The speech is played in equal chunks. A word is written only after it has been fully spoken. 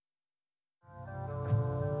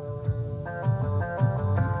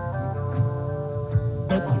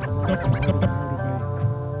It's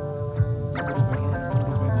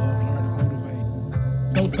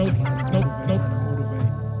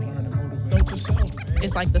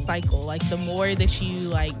like the cycle. Like the more that you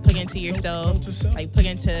like put into yourself, like put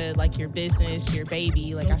into like your business, your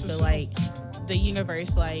baby, like I feel like the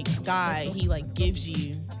universe, like God, he like gives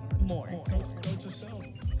you more.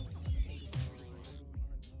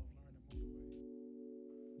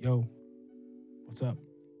 Yo, what's up?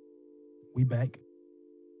 We back.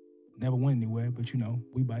 Never went anywhere, but you know,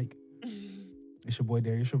 we bike. It's your boy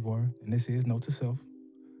Darius Shavor, and this is Note to Self,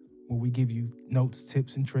 where we give you notes,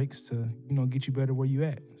 tips, and tricks to, you know, get you better where you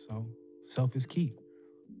at. So, self is key.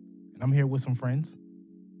 And I'm here with some friends.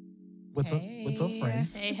 What's up? What's up,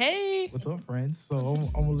 friends? Hey. What's up, friends? So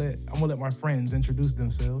I'm gonna let my friends introduce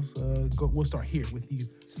themselves. We'll start here with you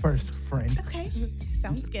first, friend. Okay,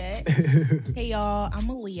 sounds good. Hey y'all, I'm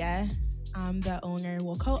Aaliyah. I'm the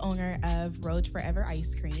co-owner of Road Forever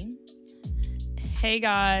Ice Cream. Hey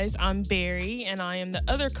guys, I'm Barry, and I am the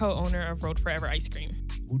other co-owner of Road Forever Ice Cream.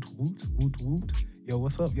 Woot woot woot woot. Yo,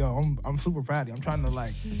 what's up, yo? I'm super proud of you. I'm trying to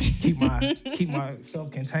like keep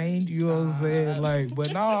myself contained. You know what I'm saying? Like,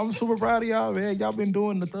 but no, I'm super proud of y'all, man. Y'all been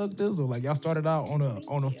doing the Thug Thizzle. Like, y'all started out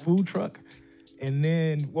on a food truck, and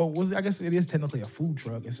then I guess it is technically a food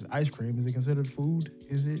truck. It's ice cream. Is it considered food?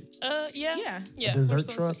 Is it? Yeah. A dessert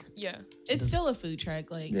truck? Yeah. It's still a food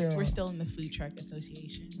truck. Like we're still in the Food Truck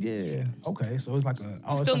Association. Yeah. Okay. So it's like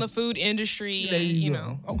still in the food industry. You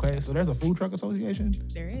know. Okay. So there's a food truck association.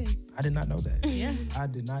 There is. I did not know that. Yeah. I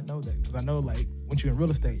did not know that because I know like once you're in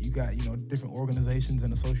real estate, you got different organizations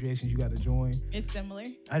and associations you got to join. It's similar.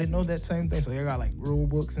 I didn't know that same thing. So you got like rule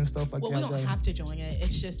books and stuff like that. Well, we don't have to join it.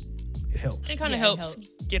 It's just it helps. It kind of helps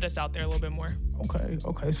get us out there a little bit more.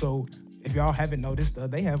 Okay. So if y'all haven't noticed,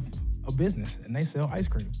 they have a business and they sell ice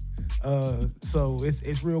cream. So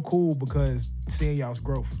it's real cool because seeing y'all's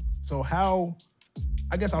growth. So how?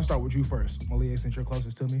 I guess I'll start with you first, Malia, since you're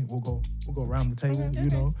closest to me. We'll go around the table. Okay. You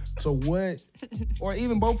know. So what? Or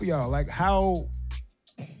even both of y'all, like how?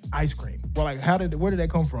 Ice cream. Well, like where did that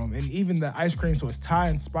come from? And even the ice cream, so it's Thai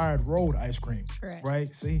inspired rolled ice cream. Correct.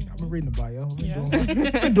 Right? See, I've been reading the bio.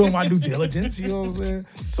 I've been doing my due diligence, you know what I'm saying?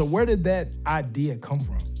 So where did that idea come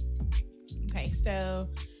from? Okay, so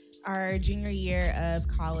our junior year of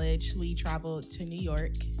college, we traveled to New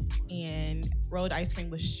York and rolled ice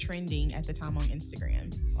cream was trending at the time on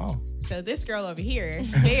Instagram. Oh. So this girl over here,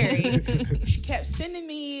 Mary, she kept sending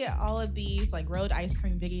me all of these like rolled ice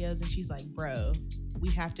cream videos and she's like, bro, we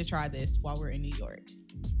have to try this while we're in New York.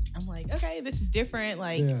 I'm like, okay, this is different.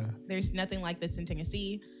 Like there's nothing like this in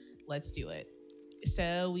Tennessee. Let's do it.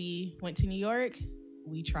 So we went to New York.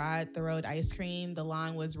 We tried the rolled ice cream. The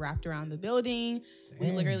line was wrapped around the building. Damn.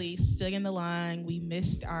 We literally stood in the line. We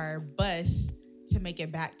missed our bus to make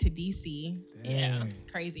it back to DC. Damn. Yeah.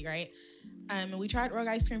 Crazy, right? And we tried rolled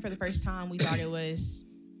ice cream for the first time. We thought it was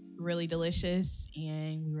really delicious.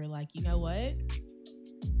 And we were like, you know what?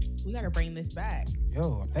 We got to bring this back.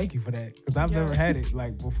 Yo, thank you for that. Because I've never had it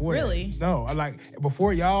like before. Really? No, I like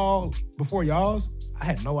before y'all's, I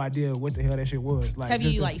had no idea what the hell that shit was. Like, have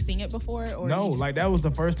you like seen it before? Or no, like that was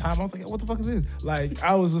the first time I was like, what the fuck is this? Like,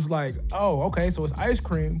 I was just like, oh, okay, so it's ice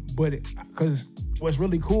cream, but because what's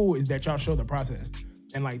really cool is that y'all show the process.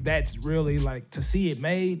 And like, that's really like, to see it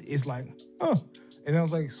made is like, huh. And I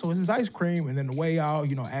was like, so it's this ice cream, and then the way y'all,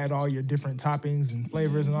 add all your different toppings and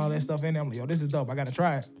flavors and all that stuff in there, I'm like, yo, this is dope. I gotta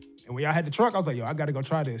try it. And when y'all had the truck, I was like, yo, I gotta go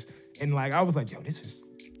try this. And like, I was like, yo,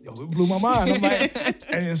 it blew my mind. I'm like,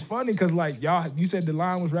 and it's funny because like y'all, you said the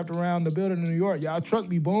line was wrapped around the building in New York. Y'all truck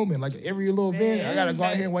be booming. Like every little event, I gotta go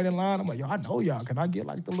out here and wait in line. I'm like, yo, I know y'all. Can I get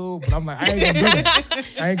like the little? But I'm like, I ain't gonna do that.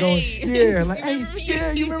 I ain't gonna,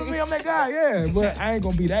 you remember me? I'm that guy, yeah. But I ain't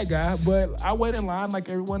gonna be that guy. But I wait in line like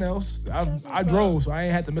everyone else. I drove, so I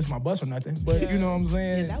ain't had to miss my bus or nothing. But you know what I'm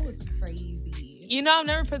saying? Yeah, that was crazy. I've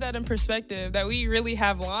never put that in perspective, that we really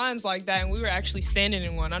have lines like that, and we were actually standing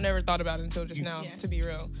in one. I never thought about it until just now, to be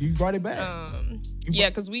real. You brought it back.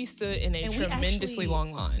 Because we stood in a tremendously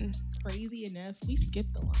long line. Crazy enough, we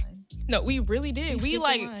skipped the line. No, we really did. We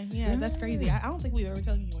like, yeah, that's crazy. I don't think we've ever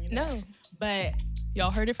told you that. No. But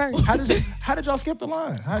y'all heard it first. How did y'all skip the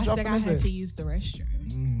line? How did y'all finish it? I had to use the restroom.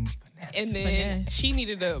 And then she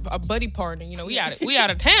needed a buddy partner. We out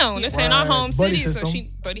of town. This ain't our home city, system. so she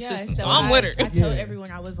buddy system. So I'm with her. I told everyone,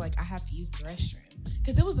 I was like, I have to use the restroom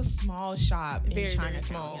because it was a small shop in Chinatown, very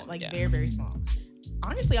small. Very, very small.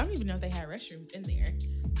 Honestly, I don't even know if they had restrooms in there,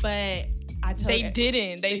 but I told they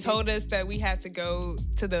didn't. They told us that we had to go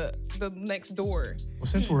to the next door. Well,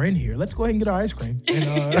 since we're in here, let's go ahead and get our ice cream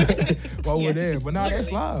and, while we're there. But no,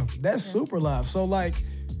 that's live. That's super live. So like,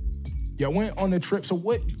 y'all went on the trip. So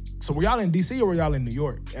what? So were y'all in DC or were y'all in New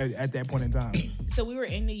York at that point in time? So we were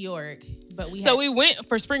in New York, but we went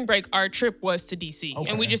for spring break. Our trip was to DC,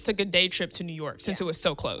 and we just took a day trip to New York since it was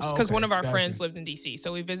so close. Because one of our friends lived in DC,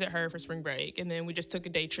 so we visit her for spring break, and then we just took a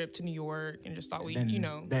day trip to New York and just thought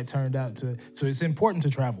that turned out to. So it's important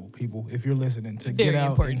to travel, people, if you're listening, to get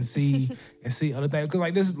out and see other things.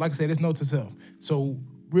 Because like I said, it's note to self. So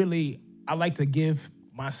really, I like to give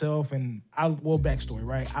myself and backstory,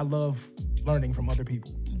 right? I love learning from other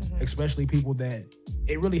people, especially people that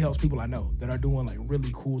it really helps people I know that are doing like really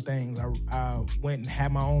cool things. I went and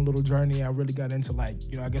had my own little journey. I really got into I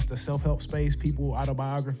guess the self-help space, people,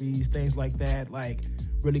 autobiographies, things like that. Like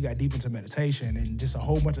really got deep into meditation and just a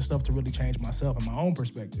whole bunch of stuff to really change myself and my own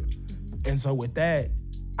perspective. And so with that,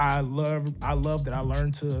 I learned that I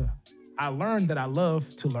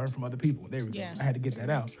love to learn from other people. There we go. I had to get that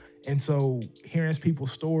out. And so hearing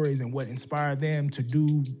people's stories and what inspired them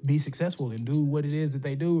to be successful and do what it is that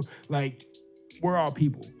they do, like we're all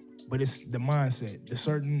people, but it's the mindset. It's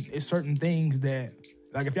certain things that,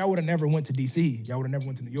 like if y'all would have never went to DC, y'all would have never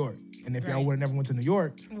went to New York. And if y'all would have never went to New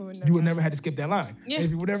York, you would never had to skip that line. Yeah. And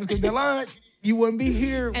if you would never skip that line, you wouldn't be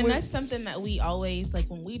here. And that's something that we always, like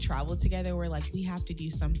when we travel together, we're like, we have to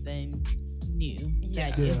do something new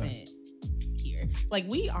that isn't here. Like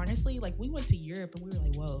we honestly, like we went to Europe and we were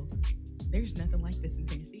like, whoa, there's nothing like this in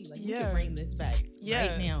Tennessee. Like we could bring this back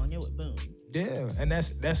right now and it would boom. Yeah, and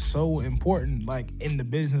that's so important, like in the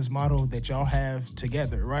business model that y'all have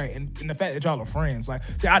together, right? And the fact that y'all are friends. Like,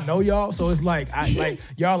 see, I know y'all, so it's like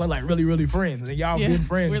y'all are like really, really friends, and y'all been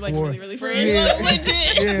friends we're like for really, really friends.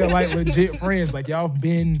 Legit. Like legit friends. Like y'all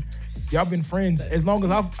been friends as long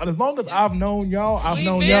as I've known y'all. I've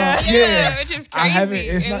known y'all. Yeah, which is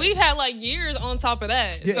crazy. We've had like years on top of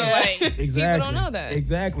that. Yeah, so like people don't know that.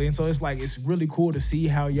 Exactly. And so it's really cool to see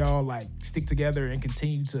how y'all like stick together and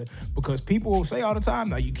continue to, because people say all the time,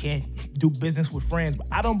 no, you can't do business with friends. But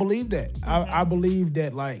I don't believe that. I believe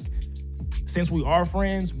that like since we are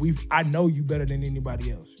friends, I know you better than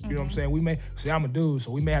anybody else. You know what I'm saying? We may say I'm a dude,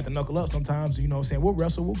 so we may have to knuckle up sometimes, you know what I'm saying? We'll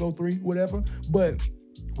wrestle, we'll go 3, whatever. But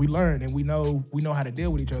we learn and we know how to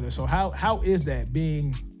deal with each other. So how is that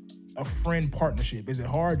being a friend partnership? Is it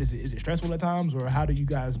hard? Is it stressful at times, or how do you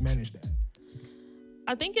guys manage that?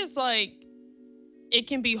 I think it's like it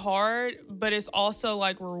can be hard, but it's also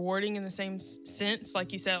like rewarding in the same sense.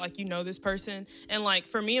 Like you said, like you know this person, and like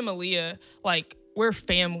for me and Malia, like we're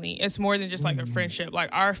family. It's more than just like a friendship. Like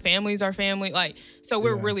our families are family. Like so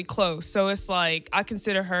we're really close. So it's like I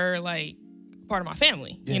consider her like part of my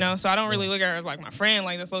family, you know? So I don't really look at her as like my friend,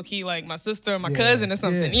 like that's low key like my sister or my cousin or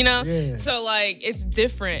something, you know? Yeah. So like it's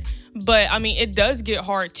different. But I mean, it does get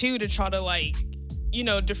hard too to try to like, you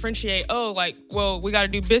know, differentiate, like, well, we got to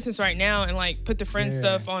do business right now and like put the friend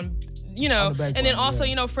stuff on, you know, and then also,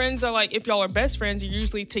 you know, friends are like, if y'all are best friends, you're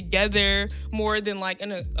usually together more than like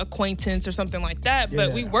an acquaintance or something like that.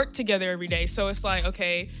 But we work together every day. So it's like,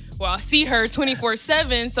 okay, well, I see her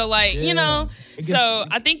 24/7. So like, you know,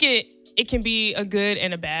 I think it can be a good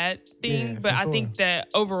and a bad thing, but I think that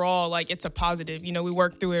overall, like it's a positive. You know, we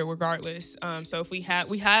work through it regardless. So if we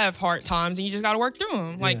have hard times, and you just got to work through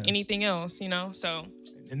them, like anything else, you know. So,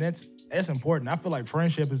 and that's important. I feel like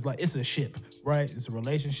friendship is like it's a ship, right? It's a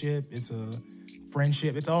relationship. It's a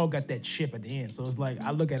friendship. It's all got that ship at the end. So it's like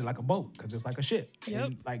I look at it like a boat because it's like a ship. Yep.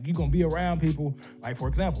 And like you're gonna be around people. Like for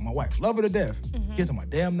example, my wife, love her to death, gets on my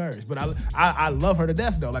damn nerves, but I love her to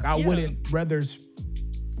death though. Like I wouldn't rather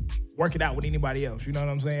work it out with anybody else, you know what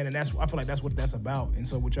I'm saying? And I feel like that's what that's about. And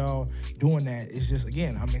so with y'all doing that, it's just,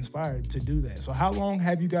 again, I'm inspired to do that. So how long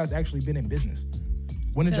have you guys actually been in business?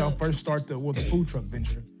 When did y'all first start the food truck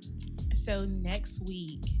venture? So next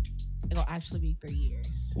week, it'll actually be 3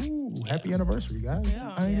 years. Ooh, happy anniversary, guys.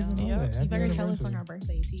 Yeah, I didn't even know that. You better tell us on our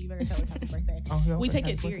birthday, too. You better tell us happy birthday. We take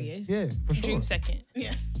it serious. Yeah, for sure. June 2nd.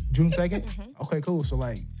 Yeah. June 2nd? Okay, cool. So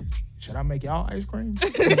like, should I make y'all ice cream?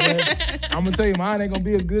 I'm gonna tell you, mine ain't gonna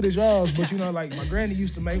be as good as y'all's, but you know, like my granny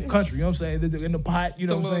used to make country, you know what I'm saying? In the pot, you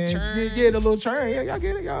know what I'm saying? Churn. Yeah, the little churn. Yeah, y'all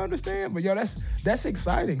get it, y'all understand. But yo, that's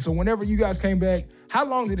exciting. So whenever you guys came back, how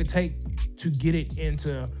long did it take to get it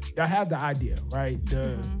into, y'all have the idea, right?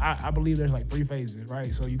 I believe there's like 3 phases,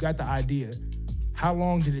 right? So you got the idea. How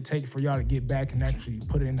long did it take for y'all to get back and actually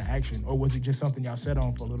put it into action? Or was it just something y'all sat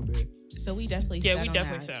on for a little bit? So we definitely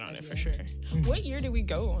sat on it for sure. What year did we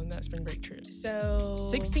go on that spring break trip? So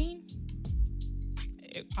 16?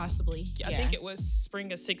 Possibly. I think it was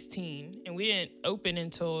spring of 16, and we didn't open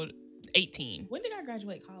until 18. When did I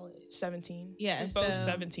graduate college? 17. Yeah, we both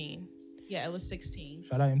 17. Yeah, it was 16.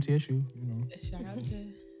 Shout out MTSU, you know. Shout out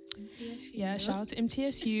to MTSU. Yeah, shout out to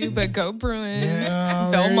MTSU, but go Bruins.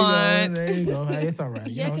 Yeah, Belmont. months. There you go. Hey, it's all right.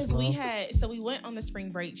 Yeah, You know, it's because love. we went on the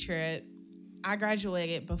spring break trip. I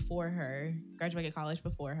graduated college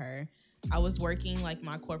before her. I was working like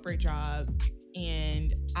my corporate job,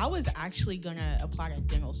 and I was actually gonna apply to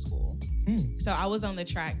dental school. So I was on the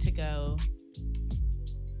track to go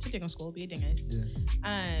to dental school, be a dentist.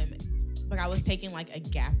 Yeah. But I was taking like a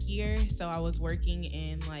gap year, so I was working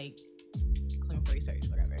in like clinical research,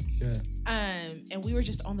 whatever. Yeah. And we were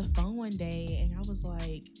just on the phone one day, and I was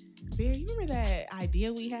like, Bear, you remember that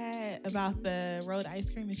idea we had about the rolled ice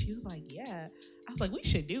cream? And she was like, yeah. I was like, we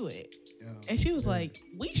should do it. Yeah. And she was like,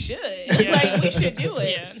 we should. Yeah. Like, we should do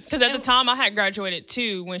it. Yeah, because at the time I had graduated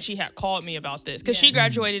too when she had called me about this. Because she Yeah.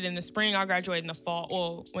 graduated in the spring, I graduated in the fall,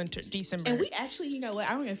 well, winter, December. And we actually, you know what?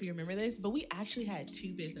 I don't know if you remember this, but we actually had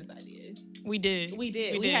 2 business ideas. We did. We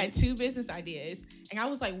had 2 business ideas. And I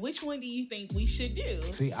was like, which one do you think we should do?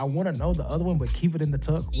 See, I want to know the other one, but keep it in the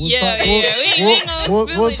tuck. We'll Yeah. talk- We ain't gonna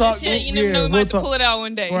spill it talk- and shit. You never yeah, know, we we'll might have to talk- pull it out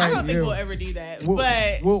one day. Right. I don't think yeah. we'll ever do that. We'll,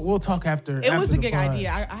 but we'll talk after. it was after a the good pod.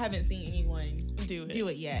 idea. I haven't seen anyone do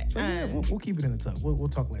it yet. So yeah, we'll keep it in the tuck. We'll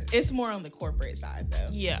talk later. It's more on the corporate side, though.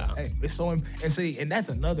 Yeah. Hey, it's so and see, and that's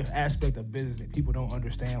another aspect of business that people don't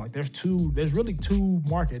understand. Like there's really two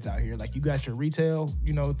markets out here. Like you got your retail,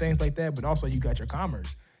 you know, things like that, but also you got your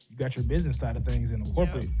commerce. You got your business side of things in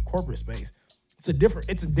the corporate space.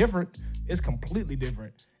 It's completely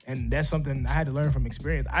different. And that's something I had to learn from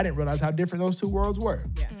experience. I didn't realize how different those two worlds were.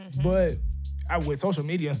 Yeah. But with social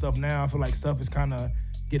media and stuff now, I feel like stuff is kind of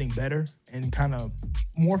getting better and kind of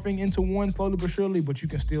morphing into one slowly but surely, but you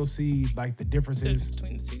can still see like the differences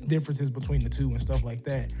between the two and stuff like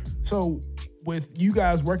that. So with you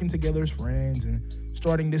guys working together as friends and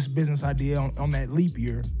starting this business idea on that leap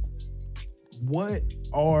year, what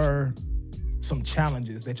are some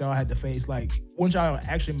challenges that y'all had to face? Like once y'all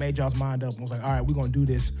actually made y'all's mind up and was like, all right, we're gonna do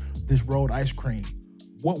this rolled ice cream.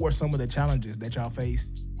 What were some of the challenges that y'all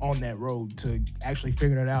faced on that road to actually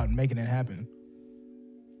figuring it out and making it happen?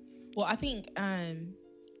 Well, I think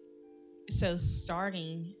so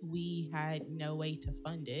starting, we had no way to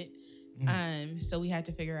fund it. So we had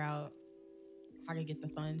to figure out how to get the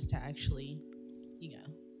funds to actually, you know,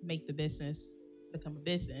 make the business become a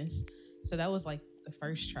business. So that was like the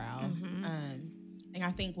first trial. And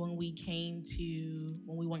I think when we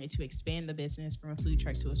wanted to expand the business from a food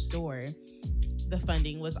truck to a store, the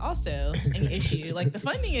funding was also an issue. Like the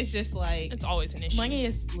funding is just like, It's always an issue. money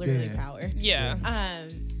is literally power. Yeah.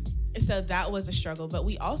 So that was a struggle, but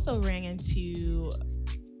we also ran into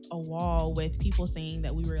a wall with people saying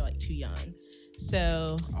that we were like too young.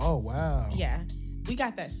 So, oh wow, yeah, we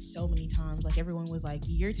got that so many times. Like everyone was like,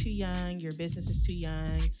 "You're too young. Your business is too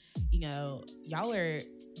young. You know, y'all are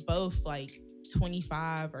both like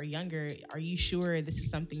 25 or younger. Are you sure this is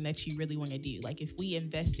something that you really want to do? Like, if we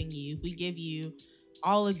invest in you, if we give you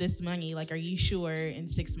all of this money, like, are you sure in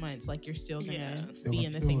 6 months, like, you're still gonna be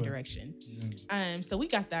in the same direction?" So we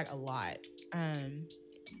got that a lot.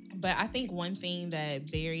 But I think one thing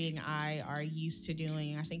that Barry and I are used to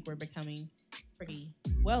doing, I think we're becoming pretty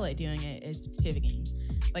well at doing it, is pivoting.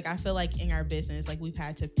 Like, I feel like in our business, like, we've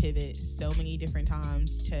had to pivot so many different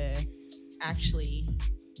times to actually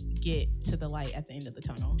get to the light at the end of the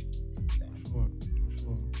tunnel. So. For sure.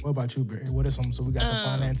 What about you, Barry? What are some? So we got the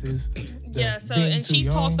finances. So and she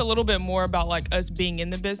talked a little bit more about like us being in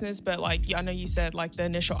the business, but like I know you said like the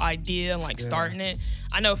initial idea and like starting it.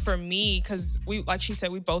 I know for me, because we, like she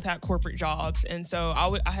said, we both had corporate jobs, and so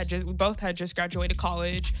we both had just graduated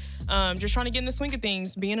college, just trying to get in the swing of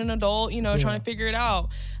things, being an adult, you know, trying to figure it out.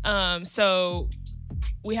 So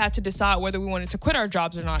we had to decide whether we wanted to quit our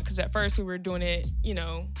jobs or not, because at first we were doing it, you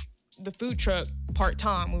know, the food truck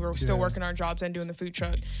part-time. We were still working our jobs and doing the food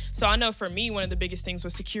truck. So I know for me, one of the biggest things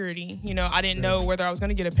was security. You know, I didn't know whether I was going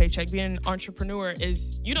to get a paycheck. Being an entrepreneur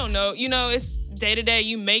is, you don't know, you know, it's day to day.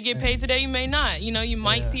 You may get paid today, you may not. You know, you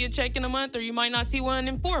might see a check in a month, or you might not see one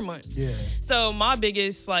in 4 months. So my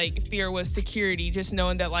biggest like fear was security, just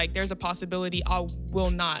knowing that like there's a possibility I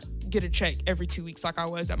will not get a check every 2 weeks like I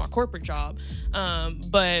was at my corporate job.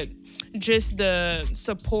 But just the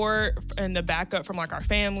support and the backup from like our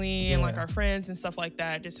family and like our friends and stuff like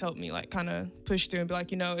that just helped me like kind of push through and be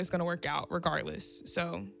like, you know, it's gonna work out regardless.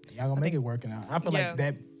 So y'all gonna make it working out. I feel like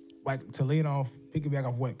that, like to lean off, piggyback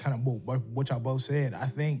off what kind of what y'all both said. I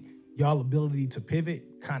think y'all ability to pivot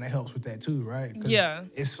kind of helps with that too, right?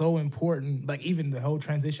 It's so important. Like even the whole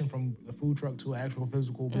transition from the food truck to an actual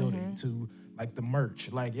physical building to like the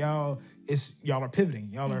merch, like y'all are pivoting.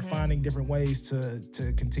 Y'all are finding different ways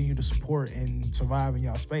to continue to support and survive in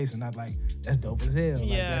y'all space, and not like that's dope as hell.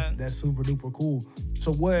 Like that's super duper cool.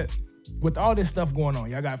 So with all this stuff going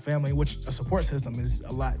on, y'all got family, which a support system is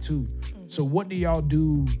a lot too. So what do y'all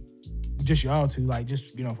do just y'all two, like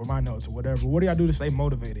just, for my notes or whatever, what do y'all do to stay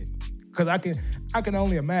motivated? Because I can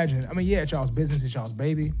only imagine. I mean, yeah, it's y'all's business, it's y'all's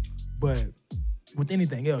baby, but with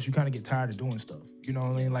anything else, you kind of get tired of doing stuff. You know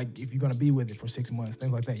what I mean? Like if you're gonna be with it for 6 months,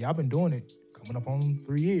 things like that. Y'all been doing it coming up on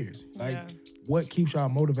 3 years. Like, what keeps y'all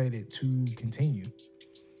motivated to continue?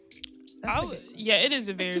 It is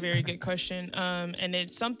a very, very good question. And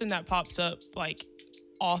it's something that pops up like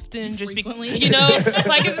often, just frequently.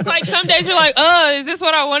 Like it's like some days you're like, is this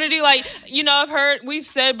what I want to do? Like, we've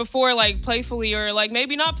said before, like playfully or like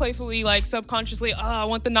maybe not playfully, like subconsciously, I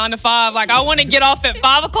want the 9 to 5. Like I want to get off at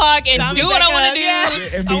 5 o'clock and do what I want to do.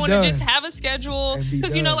 Yeah. I want to just have a schedule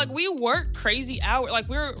because like we work crazy hours. Like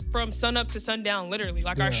we're from sun up to sundown, literally.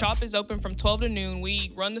 Like our shop is open from 12 to noon.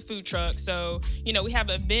 We run the food truck, so we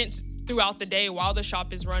have events throughout the day while the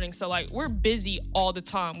shop is running. So like we're busy all the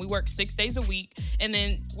time. We work 6 days a week, and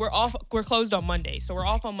then we're closed on Mondays. So we're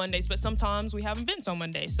off on Mondays, but sometimes we have events on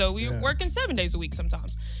Mondays. So we working 7 days a week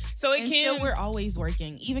sometimes. So we're always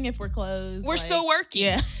working. Even if we're closed. We're still working.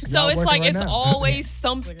 Yeah. So it's like right it's now. always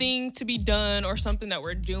something to be done or something that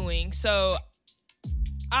we're doing. So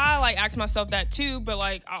I like ask myself that too, but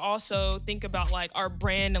like I also think about like our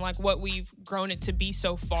brand and like what we've grown it to be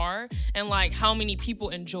so far and like how many people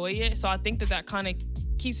enjoy it. So I think that kind of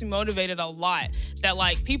keeps me motivated a lot, that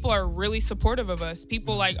like people are really supportive of us.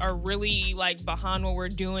 People like are really like behind what we're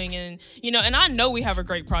doing, and and I know we have a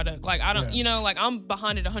great product. Like I don't, like I'm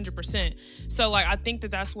behind it 100%. So like I think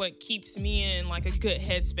that that's what keeps me in like a good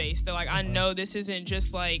headspace. That like I know this isn't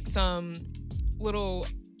just like some little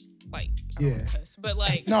like I don't wanna cuss, but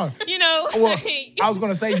like no, well, I was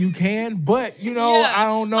gonna say you can, but I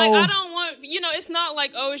don't know. Like I don't want it's not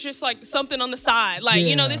like it's just like something on the side. Like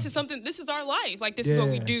this is our life. Like this is what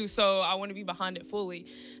we do. So I want to be behind it fully.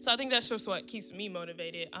 So I think that's just what keeps me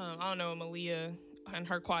motivated. I don't know Malia in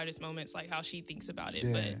her quietest moments, like how she thinks about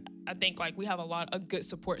it, but I think like we have a good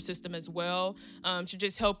support system as well, to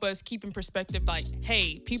just help us keep in perspective. Like,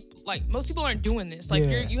 hey, people, like most people aren't doing this. Like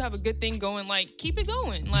you have a good thing going. Like keep it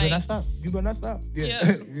going. Like you better not stop. Yeah.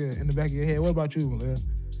 In the back of your head. What about you, Malia?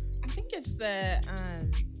 I think it's the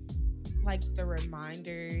like the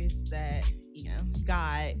reminders that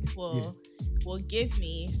God will give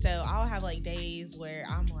me. So I'll have like days where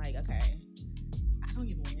I'm like, okay, I don't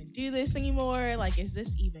even want to do this anymore. Like, is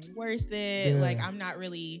this even worth it? Like, I'm not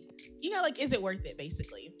really, like, is it worth it,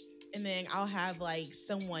 basically? And then I'll have like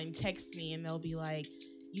someone text me and they'll be like,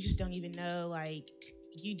 you just don't even know, like,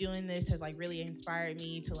 you doing this has like really inspired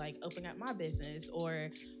me to like open up my business. Or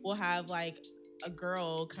we'll have like a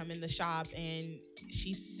girl come in the shop and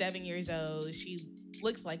she's 7 years old. She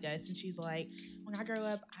looks like us and she's like, when I grow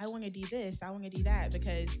up, I want to do this, I want to do that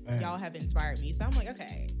because y'all have inspired me. So I'm like,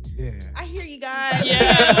 okay, I hear you guys.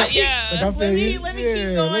 Like, let me keep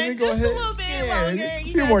going just a little bit longer. A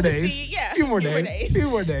few more days. Few more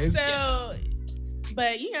days. So,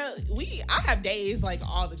 but I have days like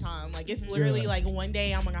all the time. Like it's literally like one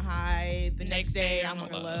day I'm on a high, the next day I'm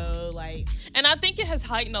on a low. Like, and I think it has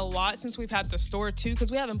heightened a lot since we've had the store too,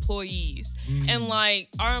 because we have employees, and like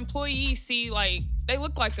our employees see like they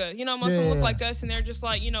look like us. Most of them look like us, and they're just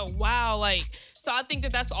like wow, like. So I think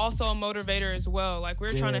that that's also a motivator as well. Like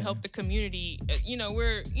we're trying to help the community.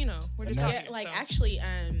 We're just out here, like so. Actually,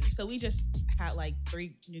 so we just had like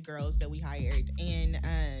 3 new girls that we hired, and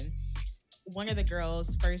one of the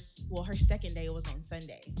girls her second day was on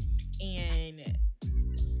Sunday, and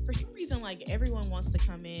for some reason like everyone wants to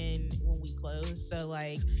come in when we close. So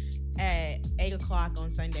like at 8 o'clock on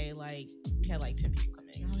Sunday, like we had like 10 people come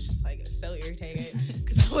in. I was just like so irritated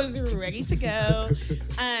because I wasn't ready to go.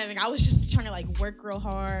 And I was just trying to like work real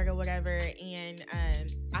hard or whatever. And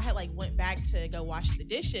I had like went back to go wash the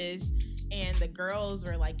dishes, and the girls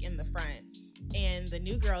were like in the front. And the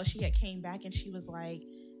new girl, she had came back and she was like,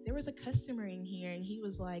 there was a customer in here, and he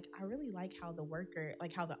was like, I really like how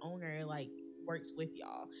the owner like works with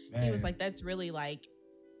y'all. Man. He was like, that's really like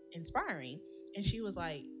inspiring. And she was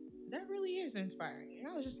like, that really is inspiring. And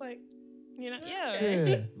I was just like,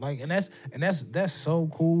 like, and that's so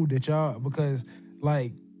cool that y'all, because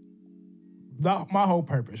like my whole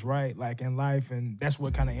purpose, right? Like in life, and that's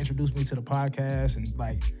what kind of introduced me to the podcast. And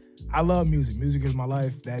like, I love music. Music is my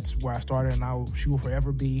life. That's where I started, and she will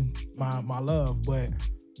forever be my love. But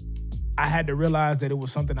I had to realize that it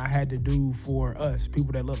was something I had to do for us,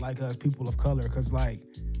 people that look like us, people of color. Because like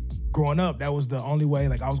growing up, that was the only way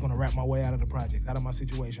like I was going to rap my way out of the project, out of my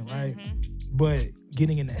situation, right? But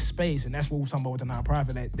getting in that space, and that's what we're talking about with the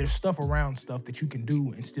nonprofit, that there's stuff around stuff that you can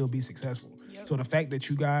do and still be successful. So the fact that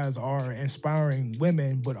you guys are inspiring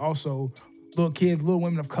women, but also little kids, little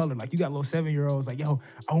women of color, like you got little 7-year-olds like, yo,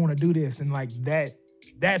 I want to do this. And like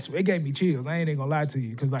it gave me chills. I ain't even gonna lie to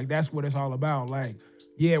you, because like that's what it's all about. Like,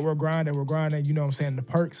 yeah, we're grinding, you know what I'm saying? The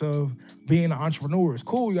perks of being an entrepreneur is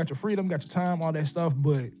cool. You got your freedom, got your time, all that stuff,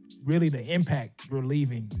 but really the impact you're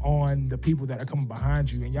leaving on the people that are coming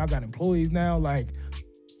behind you. And y'all got employees now, like,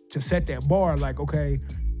 to set that bar, like, okay,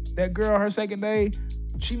 that girl, her second day,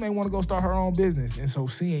 she may want to go start her own business. And so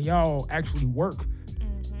seeing y'all actually work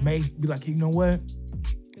may be like, you know what?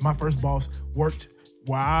 My first boss worked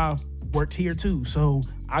while I worked here too. So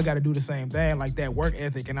I got to do the same thing, like that work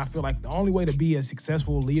ethic. And I feel like the only way to be a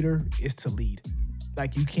successful leader is to lead.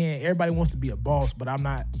 Like, you can't, everybody wants to be a boss, but I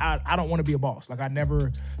don't want to be a boss. Like, I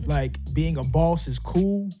never, like, being a boss is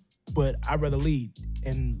cool, but I'd rather lead,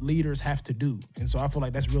 and leaders have to do. And so I feel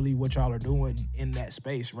like that's really what y'all are doing in that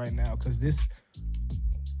space right now. Cause this,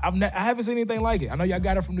 I haven't seen anything like it. I know y'all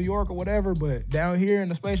got it from New York or whatever, but down here in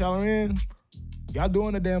the space y'all are in, y'all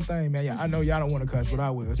doing the damn thing, man. I know y'all don't want to cuss, but I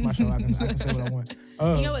will. It's my show. I can say what I want.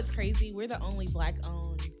 You know what's crazy? We're the only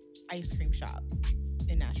Black-owned ice cream shop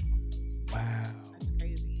in Nashville. Wow. That's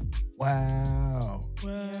crazy. Wow.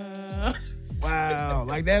 Wow. Wow.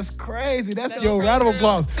 Like, that's crazy. That's Go, yo, round of girl.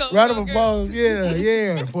 applause. Go, Round of girl. applause.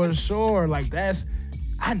 Yeah, for sure. Like,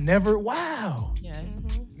 wow. Yeah.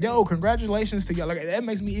 Yo, congratulations to y'all. Like, that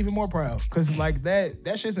makes me even more proud. Cause like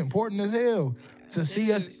that shit's important as hell. To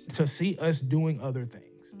see us doing other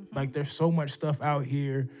things. Like, there's so much stuff out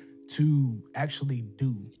here to actually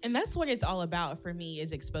do. And that's what it's all about for me,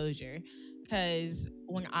 is exposure. Because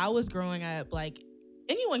when I was growing up, like,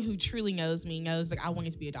 anyone who truly knows me knows, like, I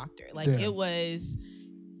wanted to be a doctor. Like, it was,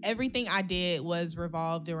 everything I did was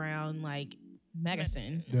revolved around, like,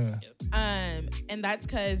 medicine. Yeah. And that's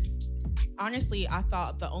because, honestly, I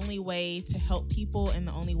thought the only way to help people and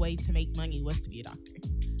the only way to make money was to be a doctor.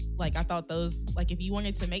 Like, I thought those, like, if you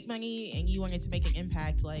wanted to make money and you wanted to make an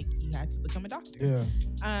impact, like, you had to become a doctor. Yeah.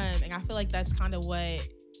 And I feel like that's kind of what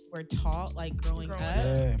we're taught, like, growing up.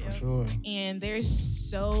 Yeah, for sure. And there's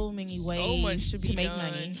so many ways so much to make done.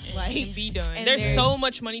 money. Like, can be done. and There's so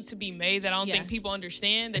much money to be made that I don't Yeah. think people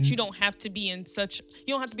understand, that you don't have to be in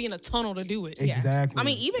a tunnel to do it. Yeah. Exactly. I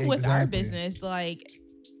mean, even with our business, like,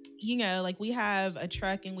 you know, like, we have a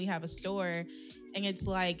truck and we have a store, and it's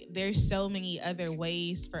like there's so many other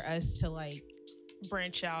ways for us to, like,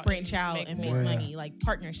 branch out and make money, like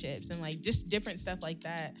partnerships and, like, just different stuff like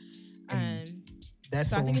that. That's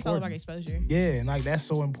so so I think important. it's all about exposure. Yeah, and like that's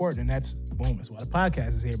so important. And that's why the podcast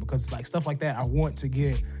is here, because like stuff like that I want to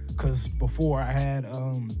get. Because before I had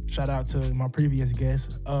shout out to my previous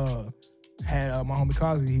guest, had my homie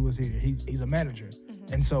Cosby. He was here. He's a manager.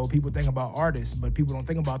 And so people think about artists, but people don't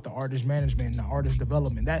think about the artist management and the artist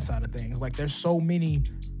development, that side of things. Like, there's so many,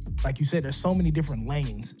 like you said, there's so many different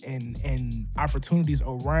lanes and opportunities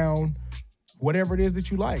around whatever it is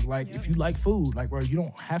that you like. Like, if you like food, like, bro, you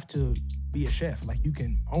don't have to be a chef. Like, you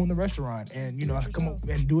can own the restaurant and, you know, come up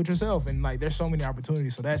and do it yourself. And like, there's so many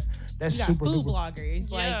opportunities. So that's You got super food duper.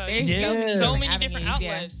 bloggers. Yeah. Like, there's Yeah. So many avenues, different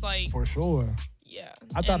yeah. outlets. Like, For sure. yeah.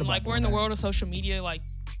 I thought and about like, we're doing in the that. world of social media, like,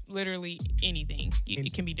 literally anything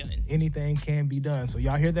it can be done. Anything can be done. So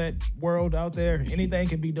y'all hear that, world out there? Anything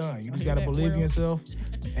can be done. You just gotta believe in yourself,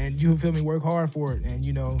 and you feel me, work hard for it, and,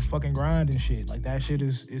 you know, fucking grind and shit. Like, that shit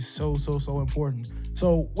is so important.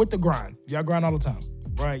 So with the grind, y'all grind all the time,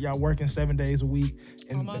 right? Y'all working 7 days a week.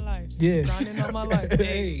 And All my life. Yeah. Grinding all my life.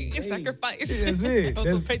 Hey, It's sacrifice. That's it.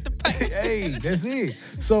 Those paid the price. Hey, that's it.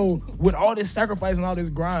 So with all this sacrifice and all this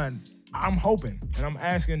grind, I'm hoping and I'm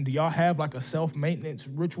asking, do y'all have like a self-maintenance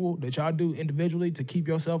ritual that y'all do individually to keep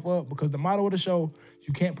yourself up? Because the motto of the show,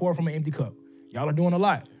 you can't pour from an empty cup. Y'all are doing a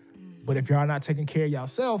lot. But if y'all not taking care of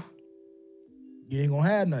yourself, you ain't gonna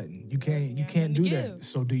have nothing. You can't do that. give.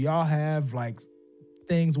 So do y'all have like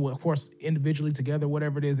things, well, of course, individually together,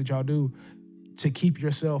 whatever it is that y'all do to keep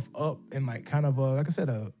yourself up and like kind of like I said,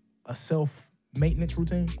 a self-maintenance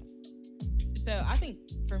routine? So I think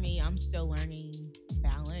for me, I'm still learning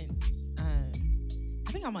balance.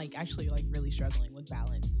 I think I'm like actually like really struggling with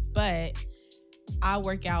balance, but I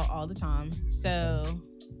work out all the time. So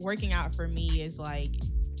working out for me is like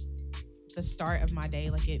the start of my day.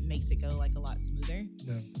 Like, it makes it go like a lot smoother.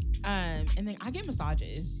 Yeah. And then I get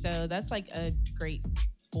massages. So that's like a great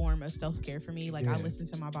form of self-care for me. Like, I listen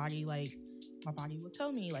to my body. Like, my body will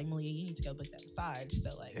tell me, like, Malia, you need to go book that massage. So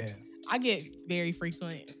like, I get very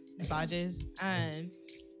frequent massages. And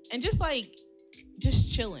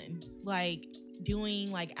just chilling, like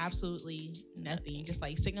doing like absolutely nothing, just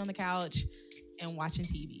like sitting on the couch and watching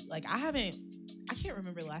TV. Like, I can't can't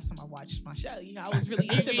remember the last time I watched my show. You know, I was really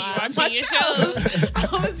into my watching your shows. I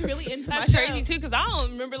was really into That's my crazy shows. too, because I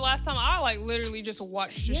don't remember the last time I like literally just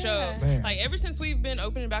watched the show. Man. Like ever since we've been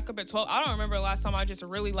opening back up at 12, I don't remember the last time I just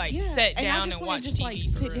really like sat and I down just and wanna watched just TV. like for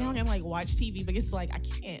sit real. down and like watch TV, but it's like I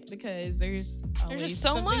can't because there's There's just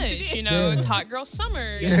so something to much, do. you know. Yeah. It's hot girl summer.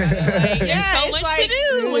 Yeah. You gotta, like, there's Yeah, so it's much like, to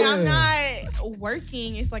do. when Yeah. I'm not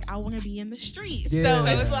working, it's like I want to be in the streets. Yeah. So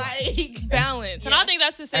So it's it's like Balance, and Yeah. I think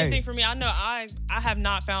that's the same Hey. thing for me. I know I have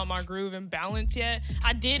not found my groove and balance yet.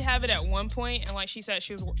 I did have it at one point, and like she said,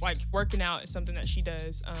 she was like working out is something that she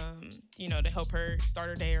does, you know, to help her start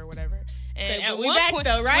her day or whatever. And But at we'll be one back point,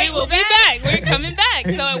 though, right? we will We'll be back. back. We're coming back.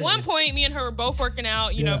 So at one point, me and her were both working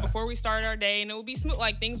out, you know, Yeah. before we started our day, and it would be smooth.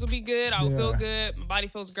 Like things would be good. I would feel Yeah. good. My body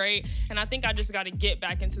feels great, and I think I just got to get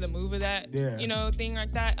back into the move of that, Yeah. you know, thing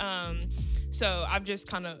like that. So I've just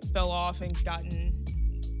kind of fell off and gotten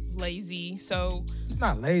lazy. So It's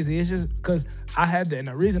not lazy. It's just because I had to, and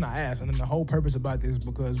the reason I asked, and then the whole purpose about this,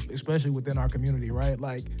 because especially within our community, right?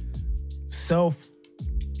 Like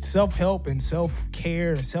self-help and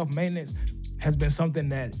self-care and self-maintenance has been something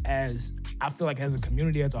that, as I feel like as a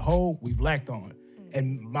community as a whole, we've lacked on,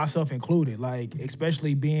 and myself included. Like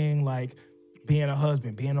especially being a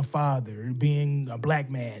husband, being a father, being a black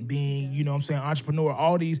man, being, you know what I'm saying,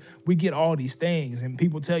 entrepreneur, we get all these things, and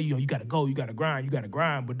people tell you, you gotta go, you gotta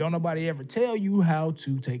grind, but don't nobody ever tell you how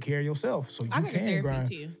to take care of yourself so you I go to can therapy grind.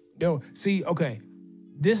 too. Yo, see, okay,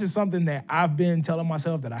 this is something that I've been telling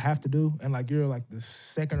myself that I have to do, and like you're like the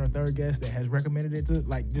second or third guest that has recommended it to,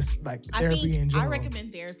 like just like therapy in general. I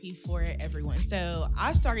recommend therapy for everyone. So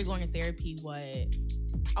I started going to therapy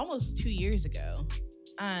almost 2 years ago.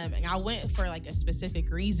 And I went for like a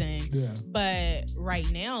specific reason. Yeah. But right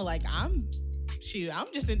now, like I'm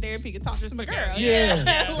just in therapy to talk to my girl. Yeah.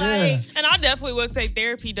 Like And I definitely would say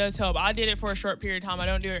therapy does help. I did it for a short period of time. I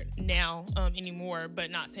don't do it now anymore,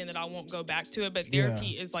 but not saying that I won't go back to it. But therapy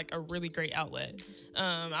is like a really great outlet.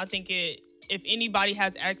 I think if anybody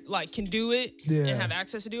can do it and have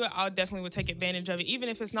access to do it, I definitely would take advantage of it, even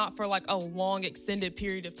if it's not for like a long extended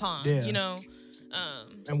period of time. Yeah. You know.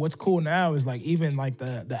 And what's cool now is like even like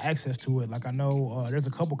the access to it. Like I know there's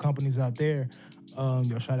a couple companies out there.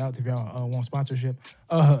 Shout out if y'all want sponsorship.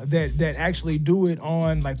 That actually do it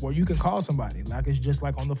on like where you can call somebody. Like it's just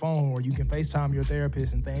like on the phone, or you can FaceTime your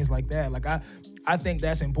therapist and things like that. Like I think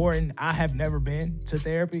that's important. I have never been to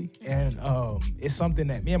therapy, and it's something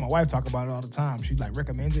that me and my wife talk about it all the time. She like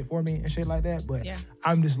recommends it for me and shit like that. But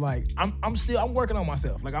I'm just like I'm working on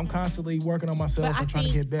myself. Like I'm constantly working on myself and trying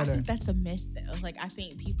to get better. I think that's a myth though. Like I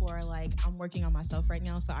think people are like, I'm working on myself right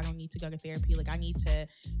now, so I don't need to go to therapy. Like I need to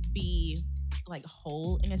be like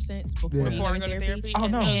whole in a sense before Before I I go to therapy. therapy. Oh,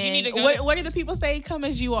 no. You And need to go. what do the people say? Come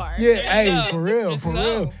as you are. Yeah, There you hey, go. for real, Just for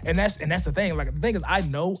go. real. And that's the thing. Like the thing is, I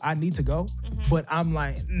know I need to go, but I'm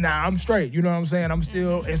like, nah, I'm straight. You know what I'm saying? I'm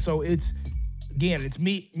still, and so it's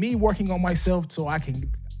me working on myself so I can.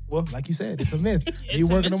 Well, like you said, it's a myth. Me It's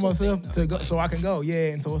a working on mental myself thing, to go so I can go.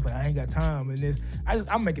 Yeah, and so it's like I ain't got time, and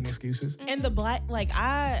I'm making excuses. And the black, like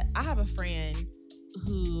I have a friend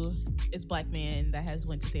who is black man that has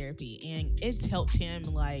went to therapy, and it's helped him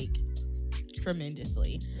like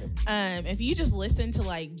tremendously. If you just listen to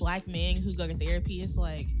like black men who go to therapy, it's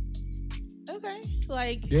like, okay,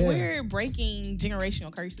 like we're breaking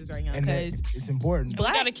generational curses right now And that, because it's important. we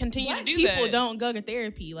gotta continue to do people that. don't go to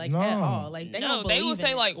therapy like No. at all. Like they don't They believe will in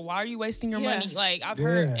say it. like, "Why are you wasting your Yeah. money?" Like I've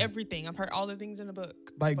heard everything. I've heard all the things in the book.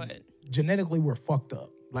 Like but genetically, we're fucked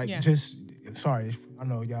up. Like just sorry, if, I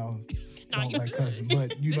know y'all don't you like good. cussing,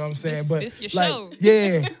 but you know what I'm saying. But this your like, show.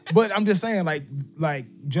 yeah, but I'm just saying, like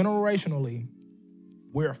generationally,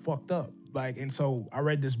 we're fucked up. Like, and so I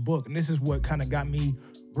read this book, and this is what kind of got me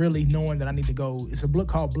really knowing that I need to go. It's a book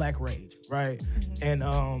called Black Rage, right? Mm-hmm.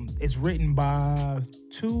 And it's written by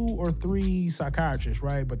 2 or 3 psychiatrists,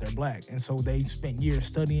 right? But they're black, and so they spent years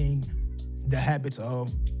studying the habits of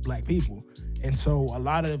black people, and so a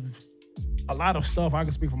lot of stuff I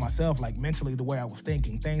can speak for myself, like mentally, the way I was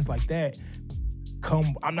thinking, things like that.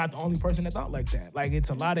 I'm not the only person that thought like that. Like it's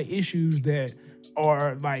a lot of issues that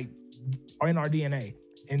are in our DNA.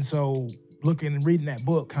 And so looking and reading that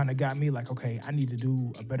book kind of got me like, okay, I need to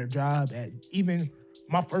do a better job at even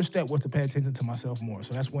my first step was to pay attention to myself more.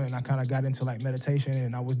 So that's when I kind of got into like meditation,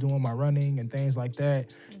 and I was doing my running and things like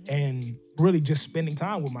that, and really just spending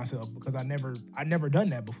time with myself because I never done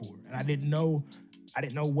that before. And I didn't know I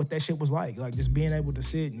didn't know what that shit was like. Like just being able to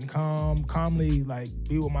sit and calmly like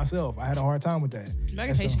be with myself. I had a hard time with that.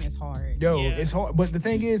 Meditation is hard. Yo, Yeah. it's hard. But the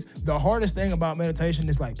thing is, the hardest thing about meditation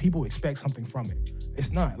is like people expect something from it.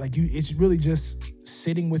 It's not. Like it's really just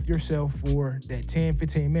sitting with yourself for that 10,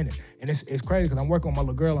 15 minutes. And it's crazy because I'm working with my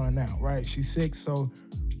little girl on it now, right? She's 6, so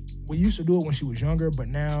we used to do it when she was younger, but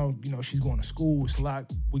now, she's going to school. It's a lot.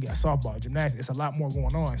 We got softball, gymnastics. It's a lot more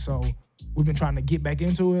going on. So we've been trying to get back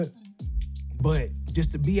into it. But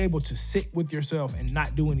just to be able to sit with yourself and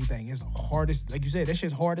not do anything is the hardest. Like you said, that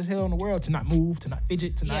shit's hard as hell in the world, to not move, to not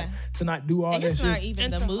fidget, to not do all And that it's shit. not even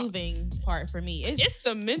And the to- moving part for me. It's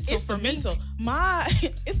the mental. It's for the me. mental.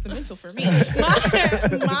 It's the mental for me.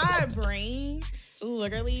 My brain,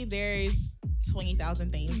 literally, there's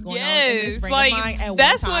 20,000 things going on in this Yes, brain like of mine at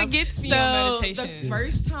that's one time. what gets me So on meditation. the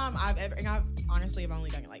first time I've ever, and I've honestly have only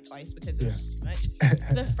done it like twice because it was too much.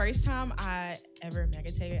 The first time I ever